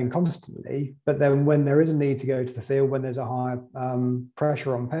to be going constantly. But then when there is a need to go to the field, when there's a higher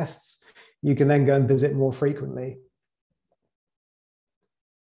pressure on pests, you can then go and visit more frequently.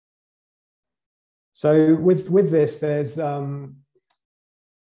 So with this, there's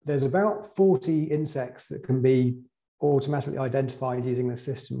about 40 insects that can be automatically identified using the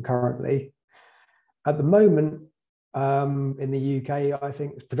system currently. At the moment, in the UK, I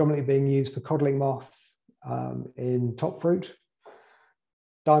think it's predominantly being used for codling moth in top fruit,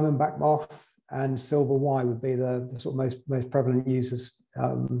 diamondback moth, and silver Y would be the sort of most prevalent users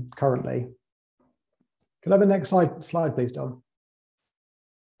currently. Can I have the next slide, please, Don?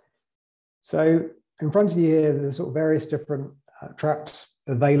 So in front of you here, there's sort of various different traps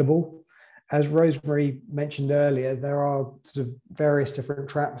available. As Rosemary mentioned earlier, there are sort of various different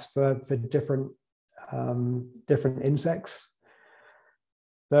traps for different insects.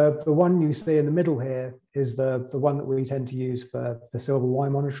 The one you see in the middle here is the one that we tend to use for silver Y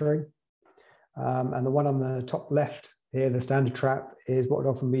monitoring. And the one on the top left here, the standard trap, is what would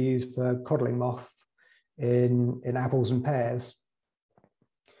often be used for codling moth in apples and pears.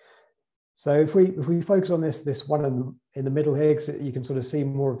 So if we focus on this one in the middle here, because you can sort of see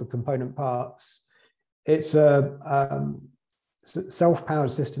more of the component parts, it's a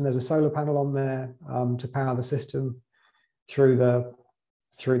self-powered system. There's a solar panel on there to power the system through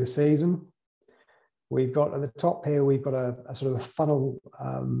the season. We've got at the top here, we've got a sort of a funnel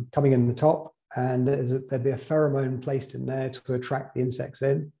coming in the top, and there'd be a pheromone placed in there to attract the insects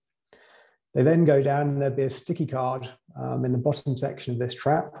in. They then go down, and there'd be a sticky card in the bottom section of this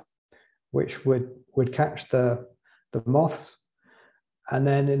trap, which would catch the moths. And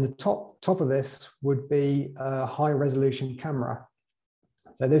then in the top of this would be a high resolution camera.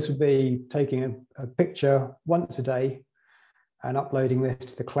 So this would be taking a picture once a day and uploading this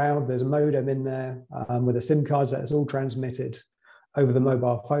to the cloud. There's a modem in there with a SIM card that's all transmitted over the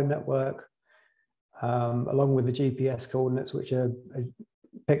mobile phone network, along with the GPS coordinates, which are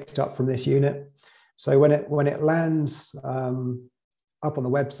picked up from this unit. So when it lands up on the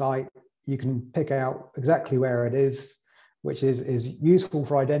website, you can pick out exactly where it is, which is useful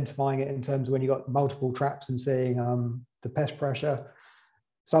for identifying it in terms of when you've got multiple traps and seeing the pest pressure.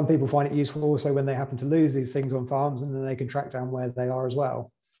 Some people find it useful also when they happen to lose these things on farms, and then they can track down where they are as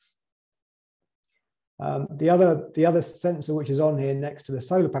well. The other sensor which is on here next to the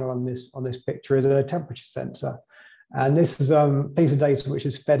solar panel on this picture is a temperature sensor, and this is a piece of data which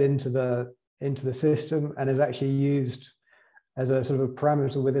is fed into the system and is actually used as a sort of a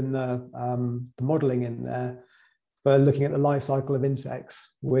parameter within the modeling in there for looking at the life cycle of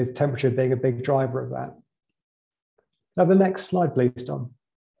insects, with temperature being a big driver of that. Now the next slide, please, Don.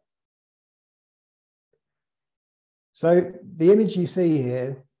 So the image you see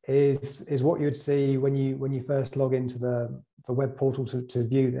here is what you'd see when you first log into the web portal to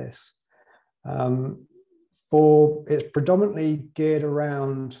view this. It's predominantly geared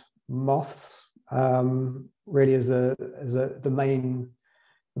around moths, really as the main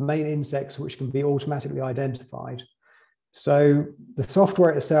insects which can be automatically identified. So the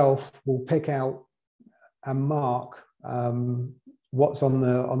software itself will pick out and mark what's on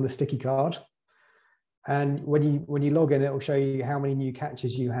the sticky card, and when you log in, it will show you how many new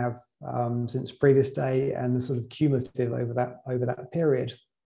catches you have since the previous day, and the sort of cumulative over that period.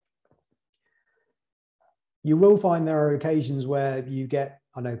 You will find there are occasions where you get,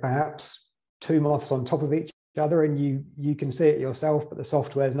 I know, perhaps 2 moths on top of each other, and you can see it yourself, but the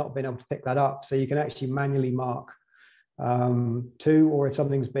software has not been able to pick that up. So you can actually manually mark 2, or if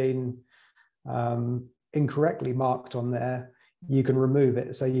something's been incorrectly marked on there, you can remove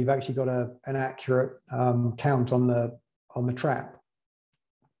it. So you've actually got an accurate count on the trap.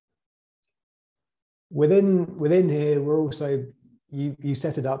 Within here, we're also, you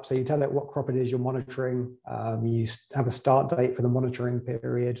set it up so you tell it what crop it is you're monitoring. You have a start date for the monitoring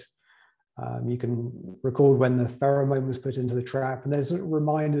period. You can record when the pheromone was put into the trap, and there's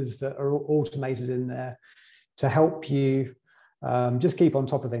reminders that are automated in there to help you just keep on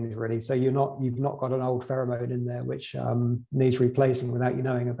top of things, really. So you've not got an old pheromone in there which needs replacing without you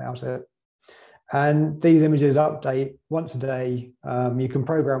knowing about it. And these images update once a day. You can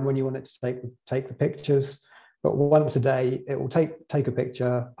program when you want it to take the pictures, but once a day it will take a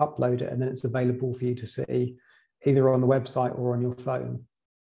picture, upload it, and then it's available for you to see either on the website or on your phone.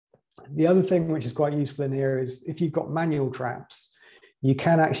 The other thing which is quite useful in here is if you've got manual traps, you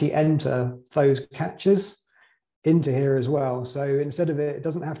can actually enter those catches into here as well. So instead of it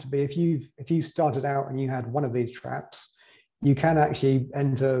doesn't have to be, if you started out and you had one of these traps, you can actually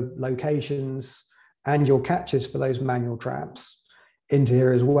enter locations and your catches for those manual traps into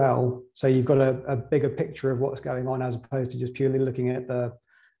here as well. So you've got a bigger picture of what's going on, as opposed to just purely looking at the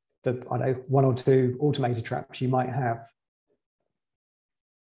I don't know, 1 or 2 automated traps you might have.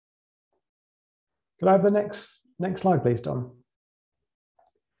 Could I have the next slide, please, Don?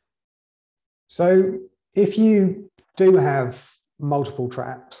 So if you do have multiple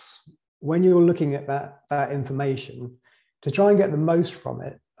traps, when you're looking at that information, to try and get the most from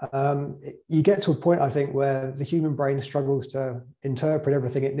it, you get to a point, I think, where the human brain struggles to interpret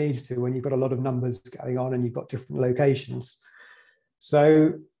everything it needs to when you've got a lot of numbers going on and you've got different locations.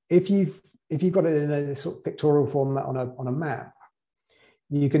 So if you've got it in a sort of pictorial format on a map,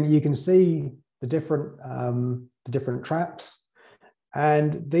 you can see the different traps,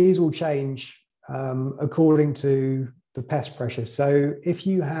 and these will change according to the pest pressure. So if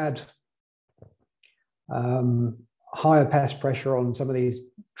you had higher pest pressure on some of these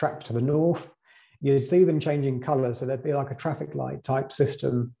traps to the north, you'd see them changing colour. So there'd be like a traffic light type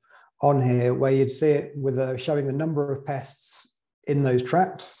system on here where you'd see it with showing the number of pests in those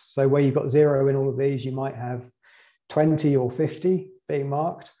traps. So where you've got 0 in all of these, you might have 20 or 50 being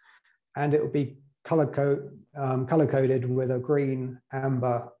marked, and it will be color coded with a green,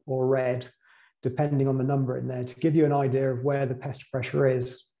 amber, or red, depending on the number in there, to give you an idea of where the pest pressure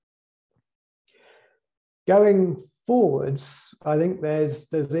is. Going forwards, I think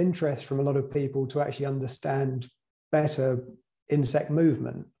there's interest from a lot of people to actually understand better insect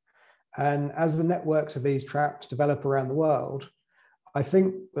movement. And as the networks of these traps develop around the world, I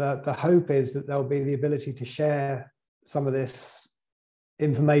think the hope is that there'll be the ability to share some of this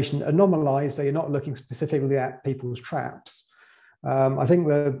information anonymized, so you're not looking specifically at people's traps. I think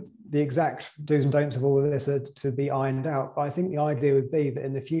the exact do's and don'ts of all of this are to be ironed out, but I think the idea would be that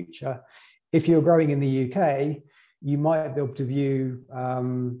in the future, if you're growing in the UK, you might be able to view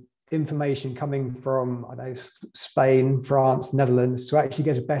information coming from, I don't know, Spain, France, Netherlands, to actually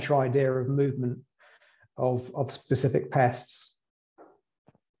get a better idea of movement of specific pests.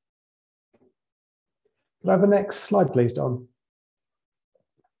 Could I have the next slide, please, Don?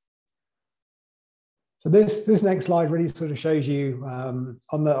 So this next slide really sort of shows you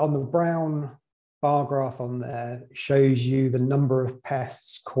on the brown bar graph on there, shows you the number of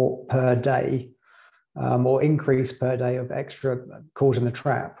pests caught per day, or increase per day of extra caught in the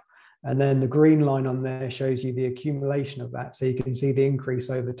trap. And then the green line on there shows you the accumulation of that, so you can see the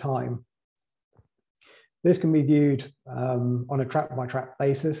increase over time. This can be viewed on a trap by trap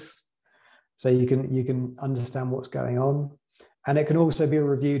basis, so you can understand what's going on, and it can also be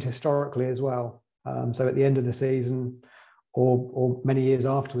reviewed historically as well. So at the end of the season, or many years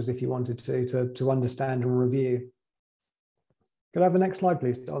afterwards, if you wanted to understand and review. Could I have the next slide,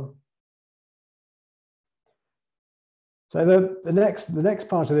 please, Don? So the next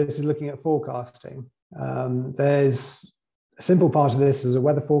part of this is looking at forecasting. There's a simple part of this is a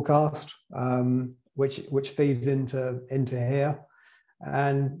weather forecast, which feeds into here,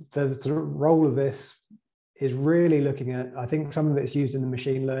 and the sort of role of this is really looking at, I think some of it's used in the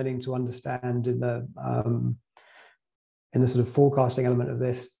machine learning to understand in the sort of forecasting element of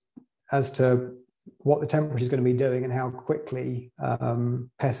this as to what the temperature is going to be doing and how quickly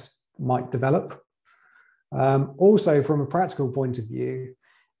pests might develop. Also from a practical point of view,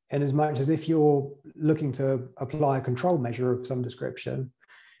 in as much as if you're looking to apply a control measure of some description,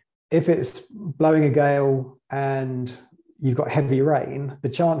 if it's blowing a gale and you've got heavy rain, the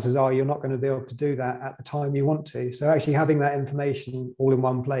chances are you're not going to be able to do that at the time you want to. So actually having that information all in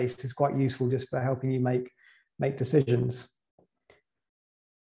one place is quite useful just for helping you make decisions.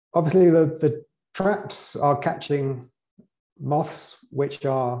 Obviously, the traps are catching moths, which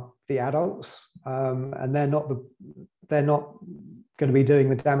are the adults, and they're not they're not going to be doing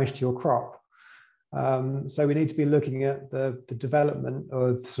the damage to your crop. So we need to be looking at the development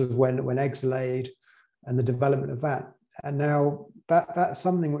of sort of when eggs are laid and the development of that. And now that's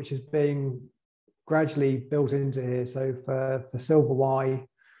something which is being gradually built into here. So for silver Y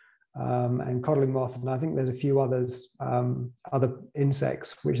and codling moth, and I think there's a few others, other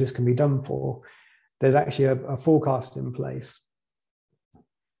insects which this can be done for, there's actually a forecast in place.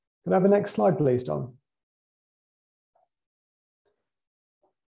 Could I have the next slide, please, Don?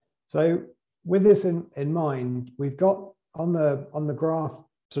 So with this in mind, we've got on the graph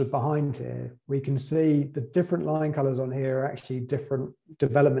sort of behind here, we can see the different line colors on here are actually different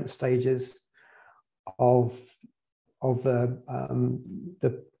development stages of the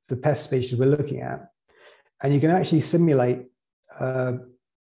pest species we're looking at. And you can actually simulate a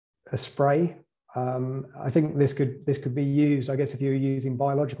spray. I think this could be used, I guess, if you were using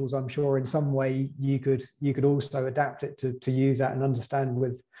biologicals, I'm sure in some way you could also adapt it to use that and understand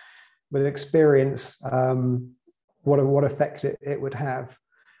with experience what effect it would have.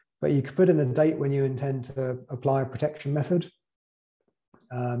 But you could put in a date when you intend to apply a protection method.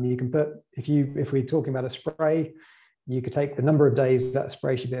 You can put, if we're talking about a spray, you could take the number of days that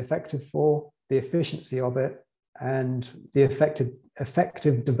spray should be effective for, the efficiency of it, and the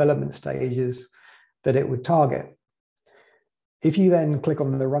effective development stages that it would target. If you then click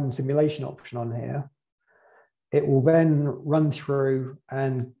on the run simulation option on here, it will then run through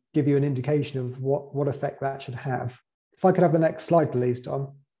and give you an indication of what effect that should have. If I could have the next slide, please,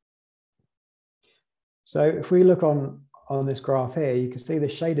 Don. So if we look on this graph here, you can see the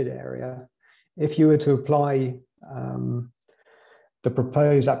shaded area. If you were to apply the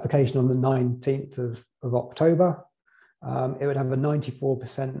proposed application on the 19th of October, it would have a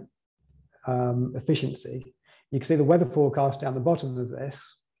 94% efficiency. You can see the weather forecast down the bottom of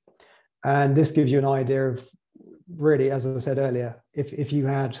this, and this gives you an idea of really, as I said earlier, if you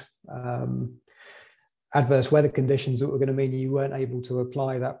had adverse weather conditions that were going to mean you weren't able to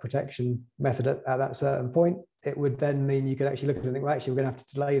apply that protection method at that certain point, it would then mean you could actually look at it and think, well, actually, we're going to have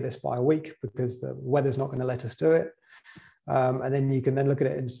to delay this by a week because the weather's not going to let us do it. And then you can then look at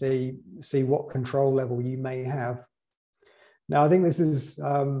it and see what control level you may have. Now, I think this is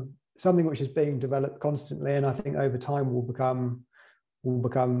something which is being developed constantly, and I think over time will become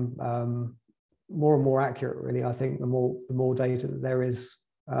more and more accurate. Really, I think the more data that there is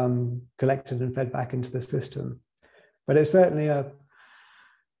collected and fed back into the system. But it's certainly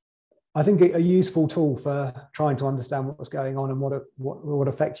I think a useful tool for trying to understand what's going on and what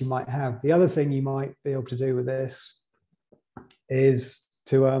effect you might have. The other thing you might be able to do with this is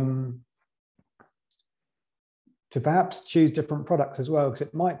to perhaps choose different products as well, because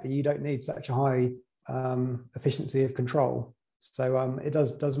it might be you don't need such a high efficiency of control. So it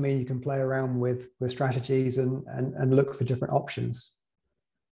does mean you can play around with strategies and look for different options.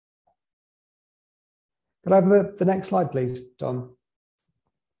 Could I have the next slide, please, Don?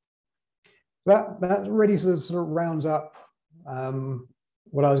 That really sort of rounds up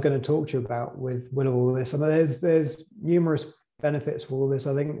what I was going to talk to you about with all this. I mean, there's numerous benefits for all this.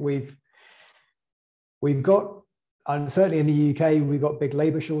 I think we've got, and certainly in the UK, we've got big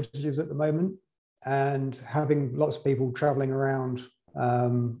labour shortages at the moment, and having lots of people travelling around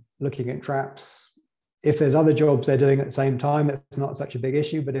looking at traps. If there's other jobs they're doing at the same time, it's not such a big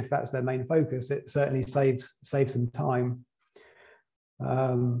issue. But if that's their main focus, it certainly saves some time.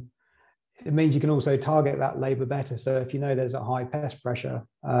 It means you can also target that labour better. So if you know there's a high pest pressure,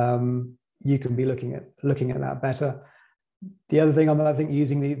 you can be looking at that better. The other thing, I think,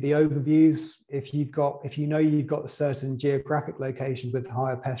 using the overviews, if you know you've got a certain geographic location with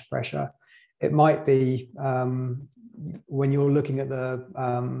higher pest pressure, it might be when you're looking at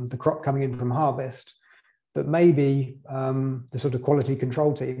the crop coming in from harvest, that maybe the sort of quality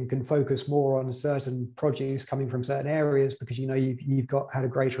control team can focus more on certain produce coming from certain areas because you know you've had a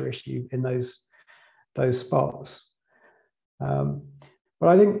greater issue in those spots. But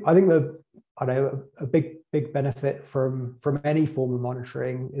I think a big benefit from any form of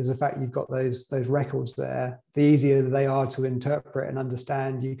monitoring is the fact you've got those records there. The easier they are to interpret and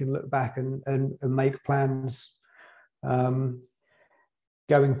understand, you can look back and make plans going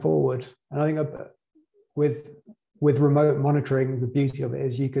forward. And I think with remote monitoring, the beauty of it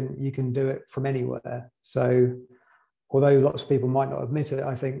is you can do it from anywhere. So although lots of people might not admit it,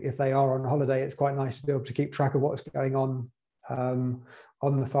 I think if they are on holiday, it's quite nice to be able to keep track of what's going on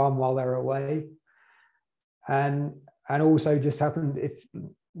the farm while they're away. And also just happened if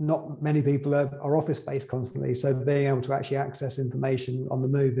not many people are office-based constantly, so being able to actually access information on the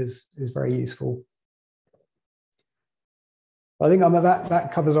move is very useful. I think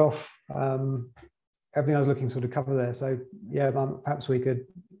that covers off everything I was looking to sort of cover there. So yeah, perhaps we could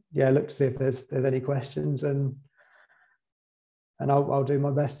look to see if there's any questions, and I'll do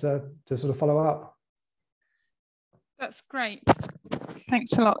my best to sort of follow up. That's great.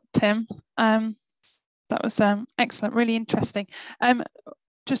 Thanks a lot, Tim. That was excellent, really interesting.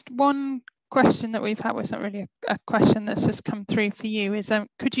 Just one question that we've had, well, it's not really a question that's just come through for you, is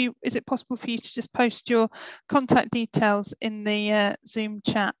is it possible for you to just post your contact details in the Zoom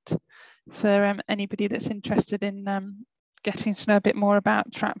chat for anybody that's interested in getting to know a bit more about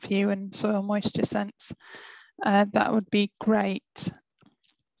TrapView and soil moisture sense? That would be great.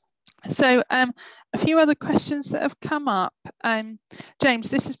 So a few other questions that have come up. James,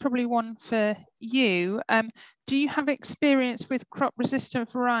 this is probably one for you. Do you have experience with crop resistant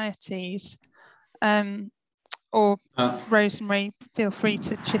varieties? Or Rosemary, feel free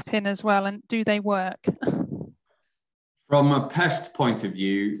to chip in as well, and do they work? From a pest point of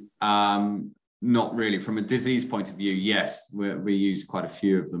view, not really. From a disease point of view, yes, we use quite a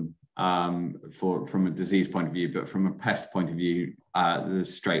few of them from a disease point of view, but from a pest point of view, the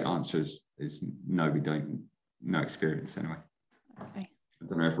straight answer is no, we don't, no experience anyway. Okay. I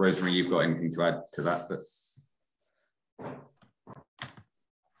don't know if Rosemary, you've got anything to add to that, but.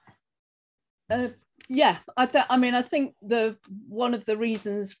 Yeah, I think one of the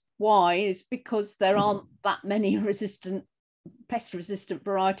reasons why is because there aren't that many pest resistant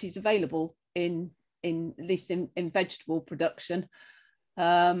varieties available at least in vegetable production.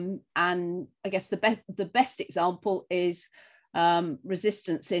 And I guess the best example is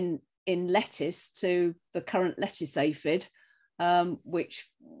resistance in lettuce to the current lettuce aphid, which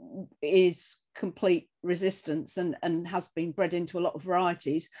is complete resistance and has been bred into a lot of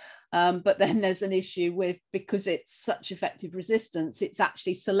varieties. But then there's an issue with, because it's such effective resistance, it's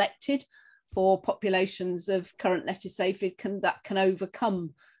actually selected for populations of current lettuce aphid that can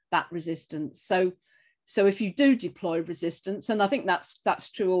overcome that resistance. So if you do deploy resistance, and I think that's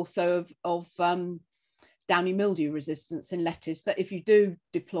true also of downy mildew resistance in lettuce, that if you do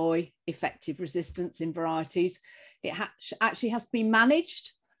deploy effective resistance in varieties, it actually has to be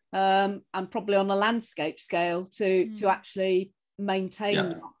managed, and probably on a landscape scale to actually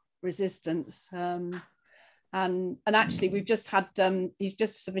maintain resistance. And actually we've just had he's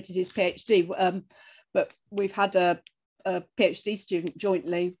just submitted his PhD, but we've had a PhD student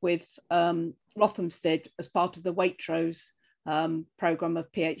jointly with Rothamsted as part of the Waitrose program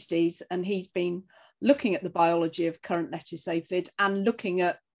of PhDs, and he's been looking at the biology of current lettuce aphid and looking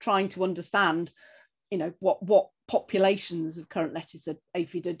at trying to understand, what populations of current lettuce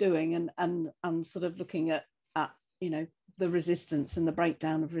aphid are doing, and sort of looking at the resistance and the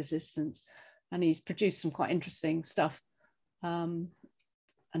breakdown of resistance. And he's produced some quite interesting stuff. And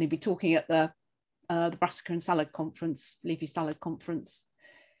he'll be talking at the Brassica and Salad Conference, Leafy Salad Conference,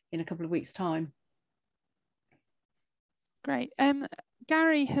 in a couple of weeks' time. Great.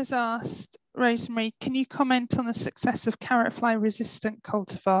 Gary has asked, Rosemary, can you comment on the success of carrot fly resistant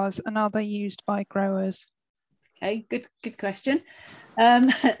cultivars, and are they used by growers? Okay, good question.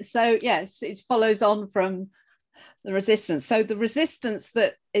 So yes, it follows on from the resistance. So the resistance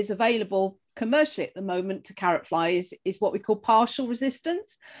that is available commercially at the moment to carrot fly is what we call partial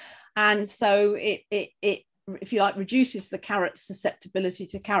resistance. And so it if you like, reduces the carrot's susceptibility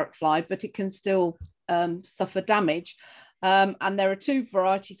to carrot fly, but it can still suffer damage. And there are two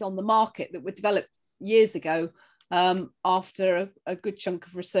varieties on the market that were developed years ago after a good chunk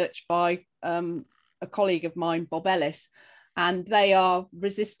of research by a colleague of mine, Bob Ellis, and they are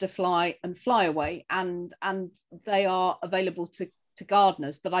Resistor Fly and Flyaway, and they are available to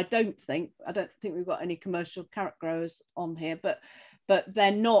gardeners. But I don't think we've got any commercial carrot growers on here, but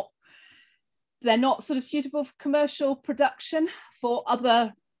they're not sort of suitable for commercial production for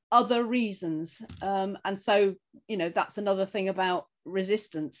other reasons. And so, that's another thing about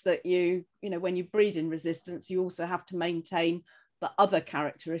resistance, that when you breed in resistance, you also have to maintain the other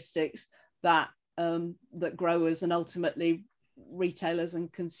characteristics that growers and ultimately retailers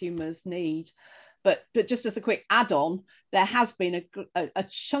and consumers need. But just as a quick add-on, there has been a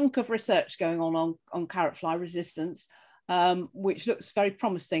chunk of research going on carrot fly resistance, which looks very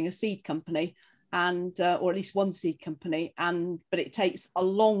promising, a seed company, and or at least one seed company, but it takes a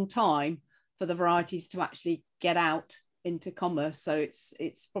long time for the varieties to actually get out into commerce. So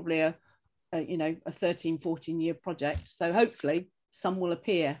it's probably a 13-14 year project. So hopefully some will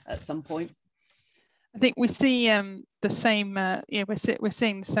appear at some point. I think we see the same. We're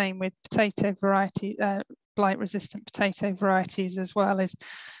seeing the same with potato variety, blight-resistant potato varieties, as well as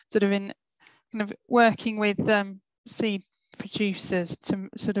sort of in kind of working with seed producers to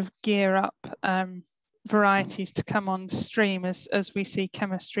sort of gear up varieties to come on stream as we see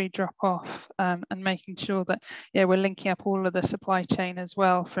chemistry drop off, and making sure that we're linking up all of the supply chain as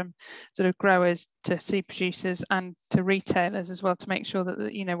well, from sort of growers to seed producers and to retailers as well, to make sure that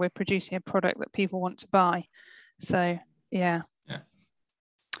we're producing a product that people want to buy. So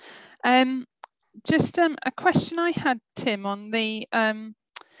just a question I had, Tim, on the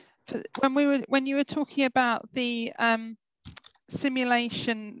when you were talking about the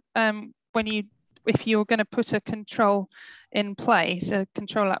simulation, if you're going to put a control in place, a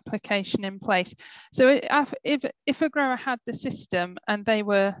control application in place. So if a grower had the system and they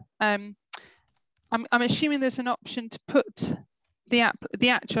were, I'm assuming there's an option to put the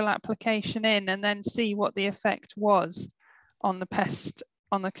actual application in and then see what the effect was on the pest,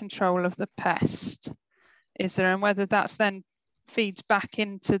 on the control of the pest. Is there, and whether that's then feeds back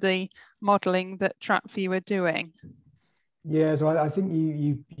into the modelling that TrapView are doing? Yeah, so I think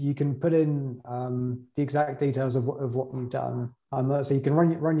you can put in the exact details of what you've done. So you can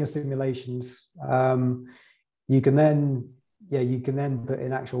run your simulations. You can then put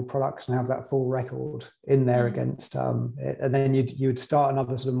in actual products and have that full record in there against it. And then you would start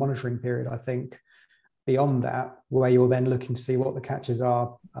another sort of monitoring period, I think, beyond that, where you're then looking to see what the catches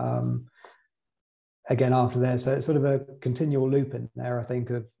are again after there. So it's sort of a continual loop in there, I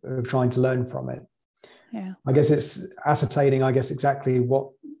think, of trying to learn from it. Yeah, I guess it's ascertaining, exactly what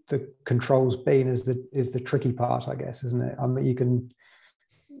the control's been is the tricky part, I guess, isn't it? I mean,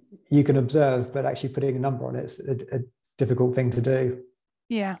 you can observe, but actually putting a number on it's a difficult thing to do.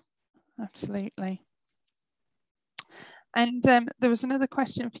 Yeah, absolutely. And there was another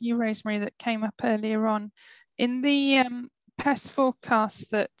question for you, Rosemary, that came up earlier on. In the pest forecasts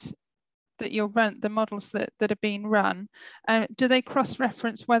that you'll run, the models that are being run, do they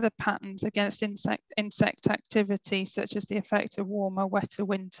cross-reference weather patterns against insect activity, such as the effect of warmer, wetter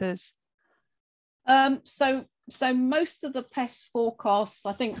winters? So most of the pest forecasts,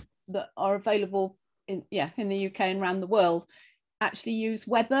 I think, that are available in the UK and around the world, actually use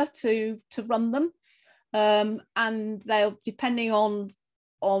weather to run them, and they'll, depending on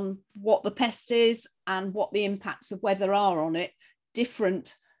what the pest is and what the impacts of weather are on it,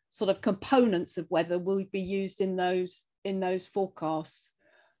 different sort of components of weather will be used in those forecasts.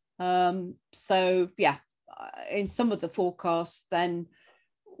 So yeah, in some of the forecasts, then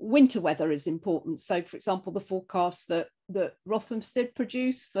winter weather is important. So for example, the forecast that Rothamsted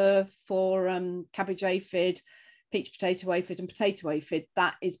produce for cabbage aphid, peach potato aphid and potato aphid,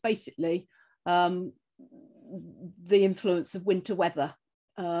 that is basically the influence of winter weather.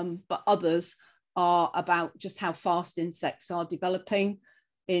 But others are about just how fast insects are developing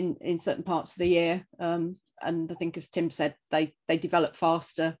in certain parts of the year, and I think, as Tim said, they develop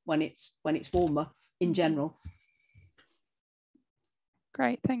faster when it's warmer in general.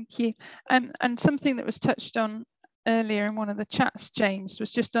 Great, thank you. And something that was touched on earlier in one of the chats, James,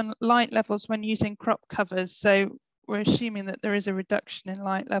 was just on light levels when using crop covers. So we're assuming that there is a reduction in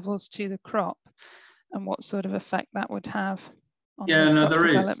light levels to the crop, and what sort of effect that would have on the crop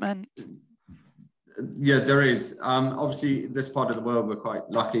development. Yeah, there is. Obviously, this part of the world, we're quite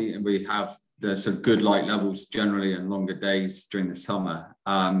lucky, and we have the sort of good light levels generally and longer days during the summer.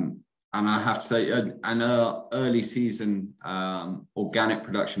 And I have to say, an early season organic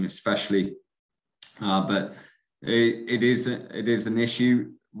production, especially, but it is an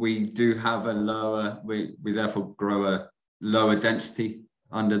issue. We do have we therefore grow a lower density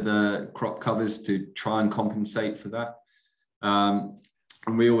under the crop covers to try and compensate for that.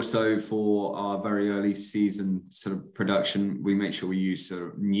 And we also, for our very early season sort of production, we make sure we use sort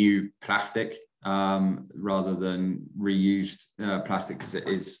of new plastic rather than reused plastic, because it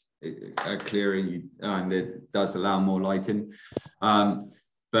is clearer and it does allow more light in.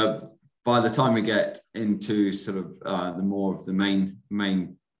 But by the time we get into sort of the more of the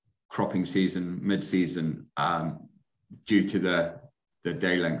main cropping season, mid-season, due to the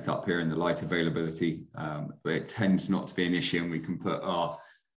day length up here and the light availability, it tends not to be an issue, and we can put our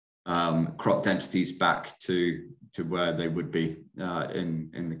crop densities back to where they would be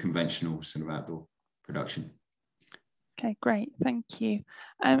in the conventional sort of outdoor production. Okay, great, thank you.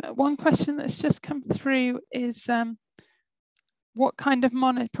 One question that's just come through is what kind of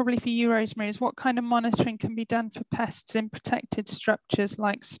probably for you, Rosemary, is what kind of monitoring can be done for pests in protected structures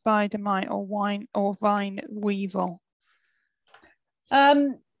like spider mite or vine weevil?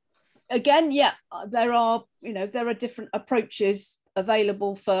 Again, yeah, there are different approaches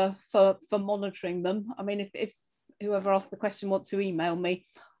available for monitoring them. I mean, if whoever asked the question wants to email me,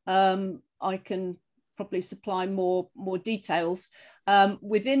 I can probably supply more details.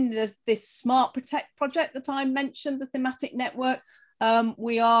 Within this Smart Protect project that I mentioned, the thematic network,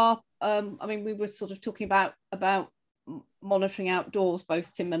 we are I mean, we were sort of talking about monitoring outdoors,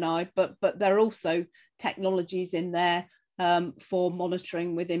 both Tim and I, but there are also technologies in there for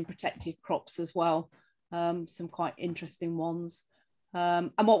monitoring within protected crops as well. Some quite interesting ones.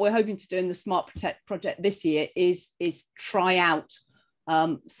 And what we're hoping to do in the Smart Protect project this year is try out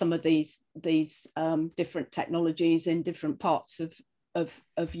some of these different technologies in different parts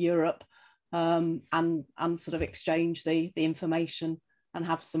of Europe, and sort of exchange the information and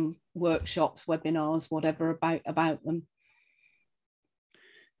have some workshops, webinars, whatever about them.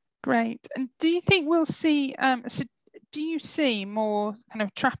 Great. And do you think we'll see, so do you see more kind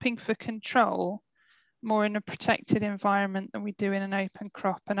of trapping for control more in a protected environment than we do in an open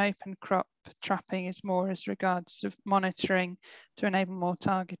crop? An open crop trapping is more as regards of monitoring to enable more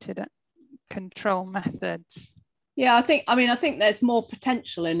targeted control methods. Yeah, I think there's more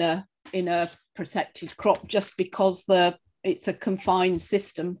potential in a protected crop, just because it's a confined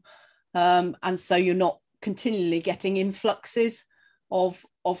system, and so you're not continually getting influxes of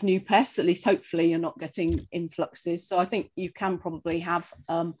new pests. At least hopefully you're not getting influxes. So I think you can probably have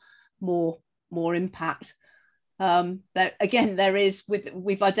more impact. We've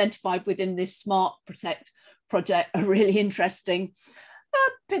identified within this Smart Protect project a really interesting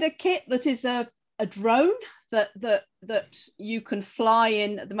bit of kit that is a drone that you can fly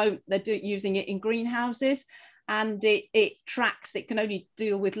in. At the moment they're using it in greenhouses, and it tracks. It can only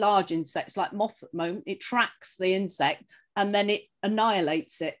deal with large insects like moths at the moment. It tracks the insect and then it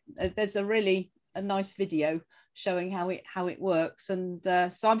annihilates it. There's a nice video showing how it works, and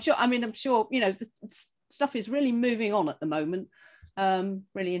so I'm sure the stuff is really moving on at the moment.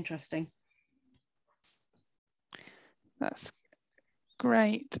 Really interesting. That's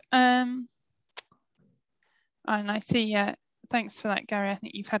great. And I see, thanks for that, Gary. I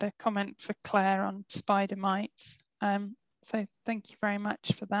think you've had a comment for Claire on spider mites, so thank you very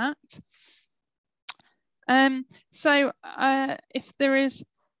much for that. So if there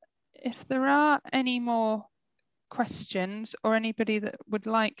are any more questions, or anybody that would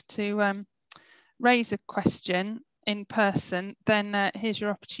like to raise a question in person, then here's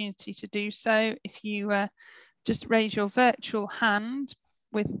your opportunity to do so. If you just raise your virtual hand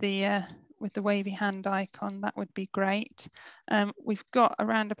with the wavy hand icon, that would be great. We've got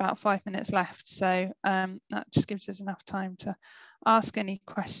around about 5 minutes left, so that just gives us enough time to ask any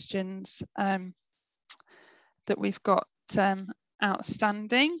questions that we've got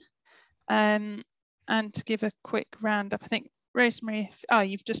outstanding. And to give a quick roundup, I think Rosemary,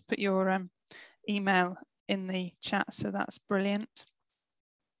 you've just put your email in the chat, so that's brilliant.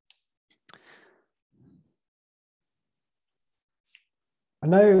 I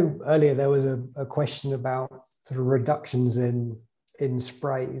know earlier there was a question about sort of reductions in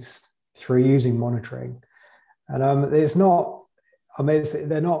sprays through using monitoring, and it's not. I mean,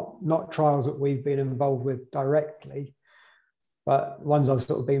 they're not trials that we've been involved with directly, but ones I've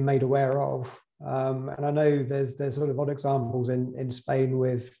sort of been made aware of. And I know there's sort of odd examples in Spain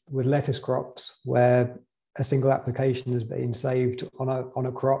with lettuce crops where a single application has been saved on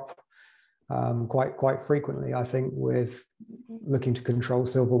a crop quite frequently, I think, with looking to control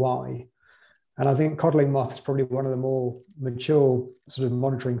silver Y. And I think codling moth is probably one of the more mature sort of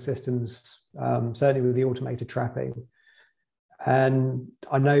monitoring systems, certainly with the automated trapping. And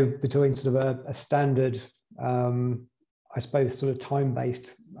I know between sort of a standard, I suppose, sort of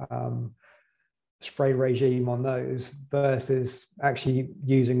time-based spray regime on those versus actually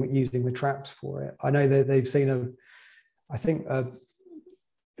using the traps for it. I know that they've seen I think there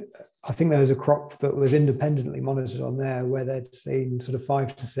was a crop that was independently monitored on there where they'd seen sort of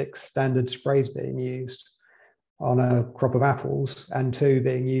 5 to 6 standard sprays being used on a crop of apples and 2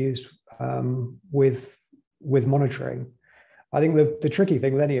 being used with monitoring. I think the tricky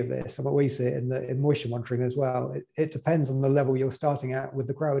thing with any of this, and what we see in moisture monitoring as well, it depends on the level you're starting at with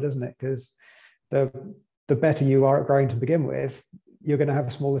the grower, doesn't it? Because the better you are at growing to begin with, you're going to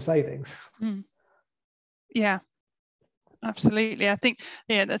have smaller savings. Yeah, absolutely. I think,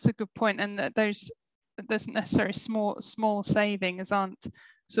 yeah, that's a good point. And that those necessarily small savings aren't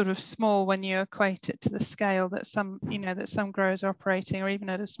sort of small when you equate it to the scale that some growers are operating, or even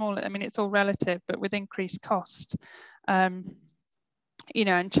at a smaller. I mean, it's all relative, but with increased cost, and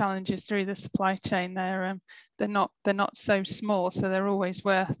challenges through the supply chain, they're not so small, so they're always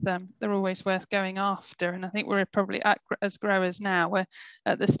worth going after. And I think we're probably as growers now, we're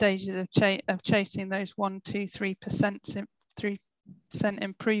at the stages of chasing those 1%, 2%, 3%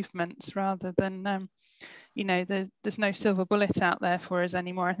 improvements rather than there's no silver bullet out there for us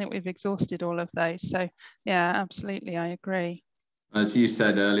anymore. I think we've exhausted all of those. So yeah, absolutely, I agree. As you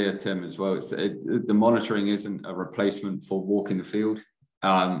said earlier, Tim, as well, the monitoring isn't a replacement for walking the field.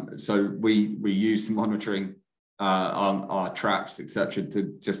 So we use some monitoring on our traps, etc.,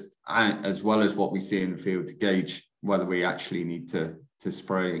 to just, as well as what we see in the field, to gauge whether we actually need to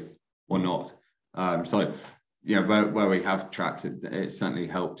spray or not. So, you know, where we have traps, it certainly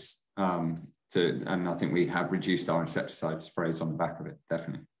helps and I think we have reduced our insecticide sprays on the back of it,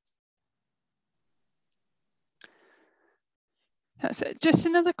 definitely. That's it. Just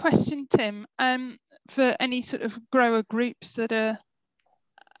another question, Tim, for any sort of grower groups that are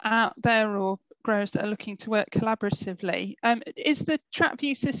out there or growers that are looking to work collaboratively, is the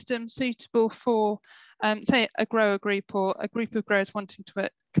TrapView system suitable for, say, a grower group or a group of growers wanting to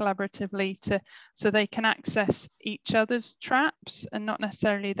work collaboratively so they can access each other's traps and not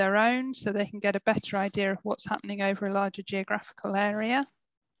necessarily their own, so they can get a better idea of what's happening over a larger geographical area?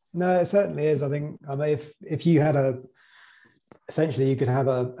 No, it certainly is. I mean, if you had essentially you could have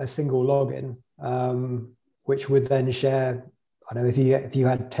a single login, which would then share, I know, if you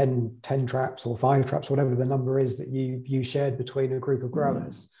had 10 traps or 5 traps, whatever the number is that you shared between a group of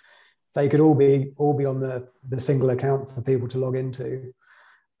growers, they could all be on the single account for people to log into,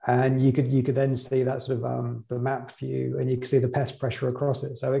 and you could then see that sort of the map view, and you can see the pest pressure across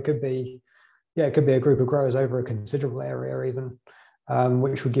it. So it could be a group of growers over a considerable area even,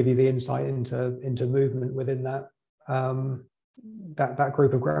 which would give you the insight into movement within that that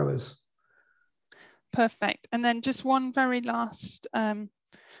group of growers. Perfect. And then just one very last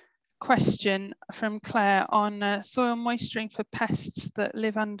question from Claire on soil moisturing for pests that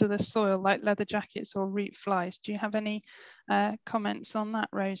live under the soil, like leather jackets or root flies. Do you have any comments on that,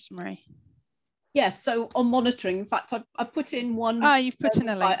 Rosemary? Yes, so on monitoring, in fact, I put in one. You've put in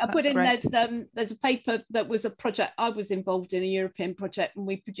a link. I put in there's a paper that was a project I was involved in, a European project, and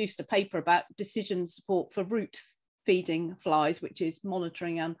we produced a paper about decision support for root feeding flies, which is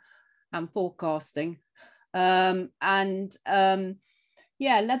monitoring and forecasting. Leather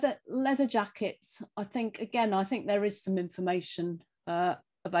jackets. I think there is some information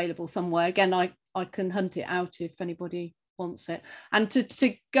available somewhere. Again, I can hunt it out if anybody wants it. And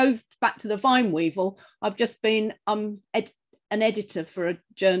to go back to the vine weevil, I've just been an editor for a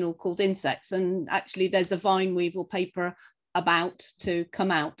journal called Insects, and actually there's a vine weevil paper about to come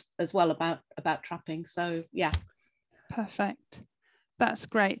out as well about trapping. So yeah. Perfect. That's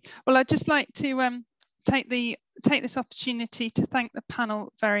great. Well, I'd just like to take this opportunity to thank the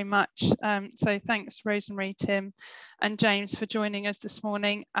panel very much. So thanks, Rosemary, Tim, and James, for joining us this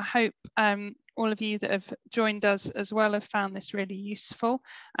morning. I hope all of you that have joined us as well have found this really useful.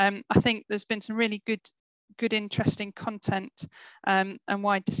 I think there's been some really good, interesting content and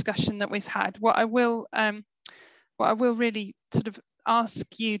wide discussion that we've had. What I will really sort of ask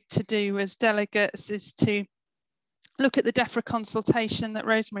you to do as delegates is to look at the DEFRA consultation that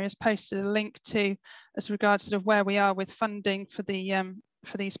Rosemary has posted a link to as regards sort of where we are with funding for the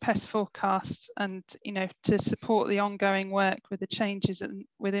for these pest forecasts, and to support the ongoing work with the changes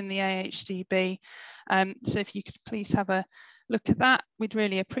within the AHDB. So if you could please have a look at that, we'd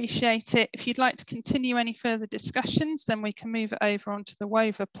really appreciate it. If you'd like to continue any further discussions, then we can move it over onto the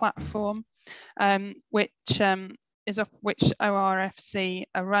WOVA platform, which ORFC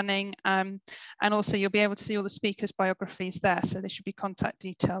are running, and also you'll be able to see all the speakers' biographies there, so there should be contact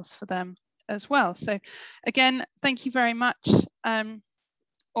details for them as well. So again, thank you very much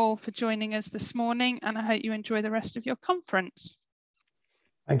all for joining us this morning, and I hope you enjoy the rest of your conference.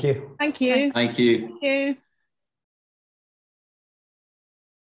 Thank you. Thank you. Thank you. Thank you.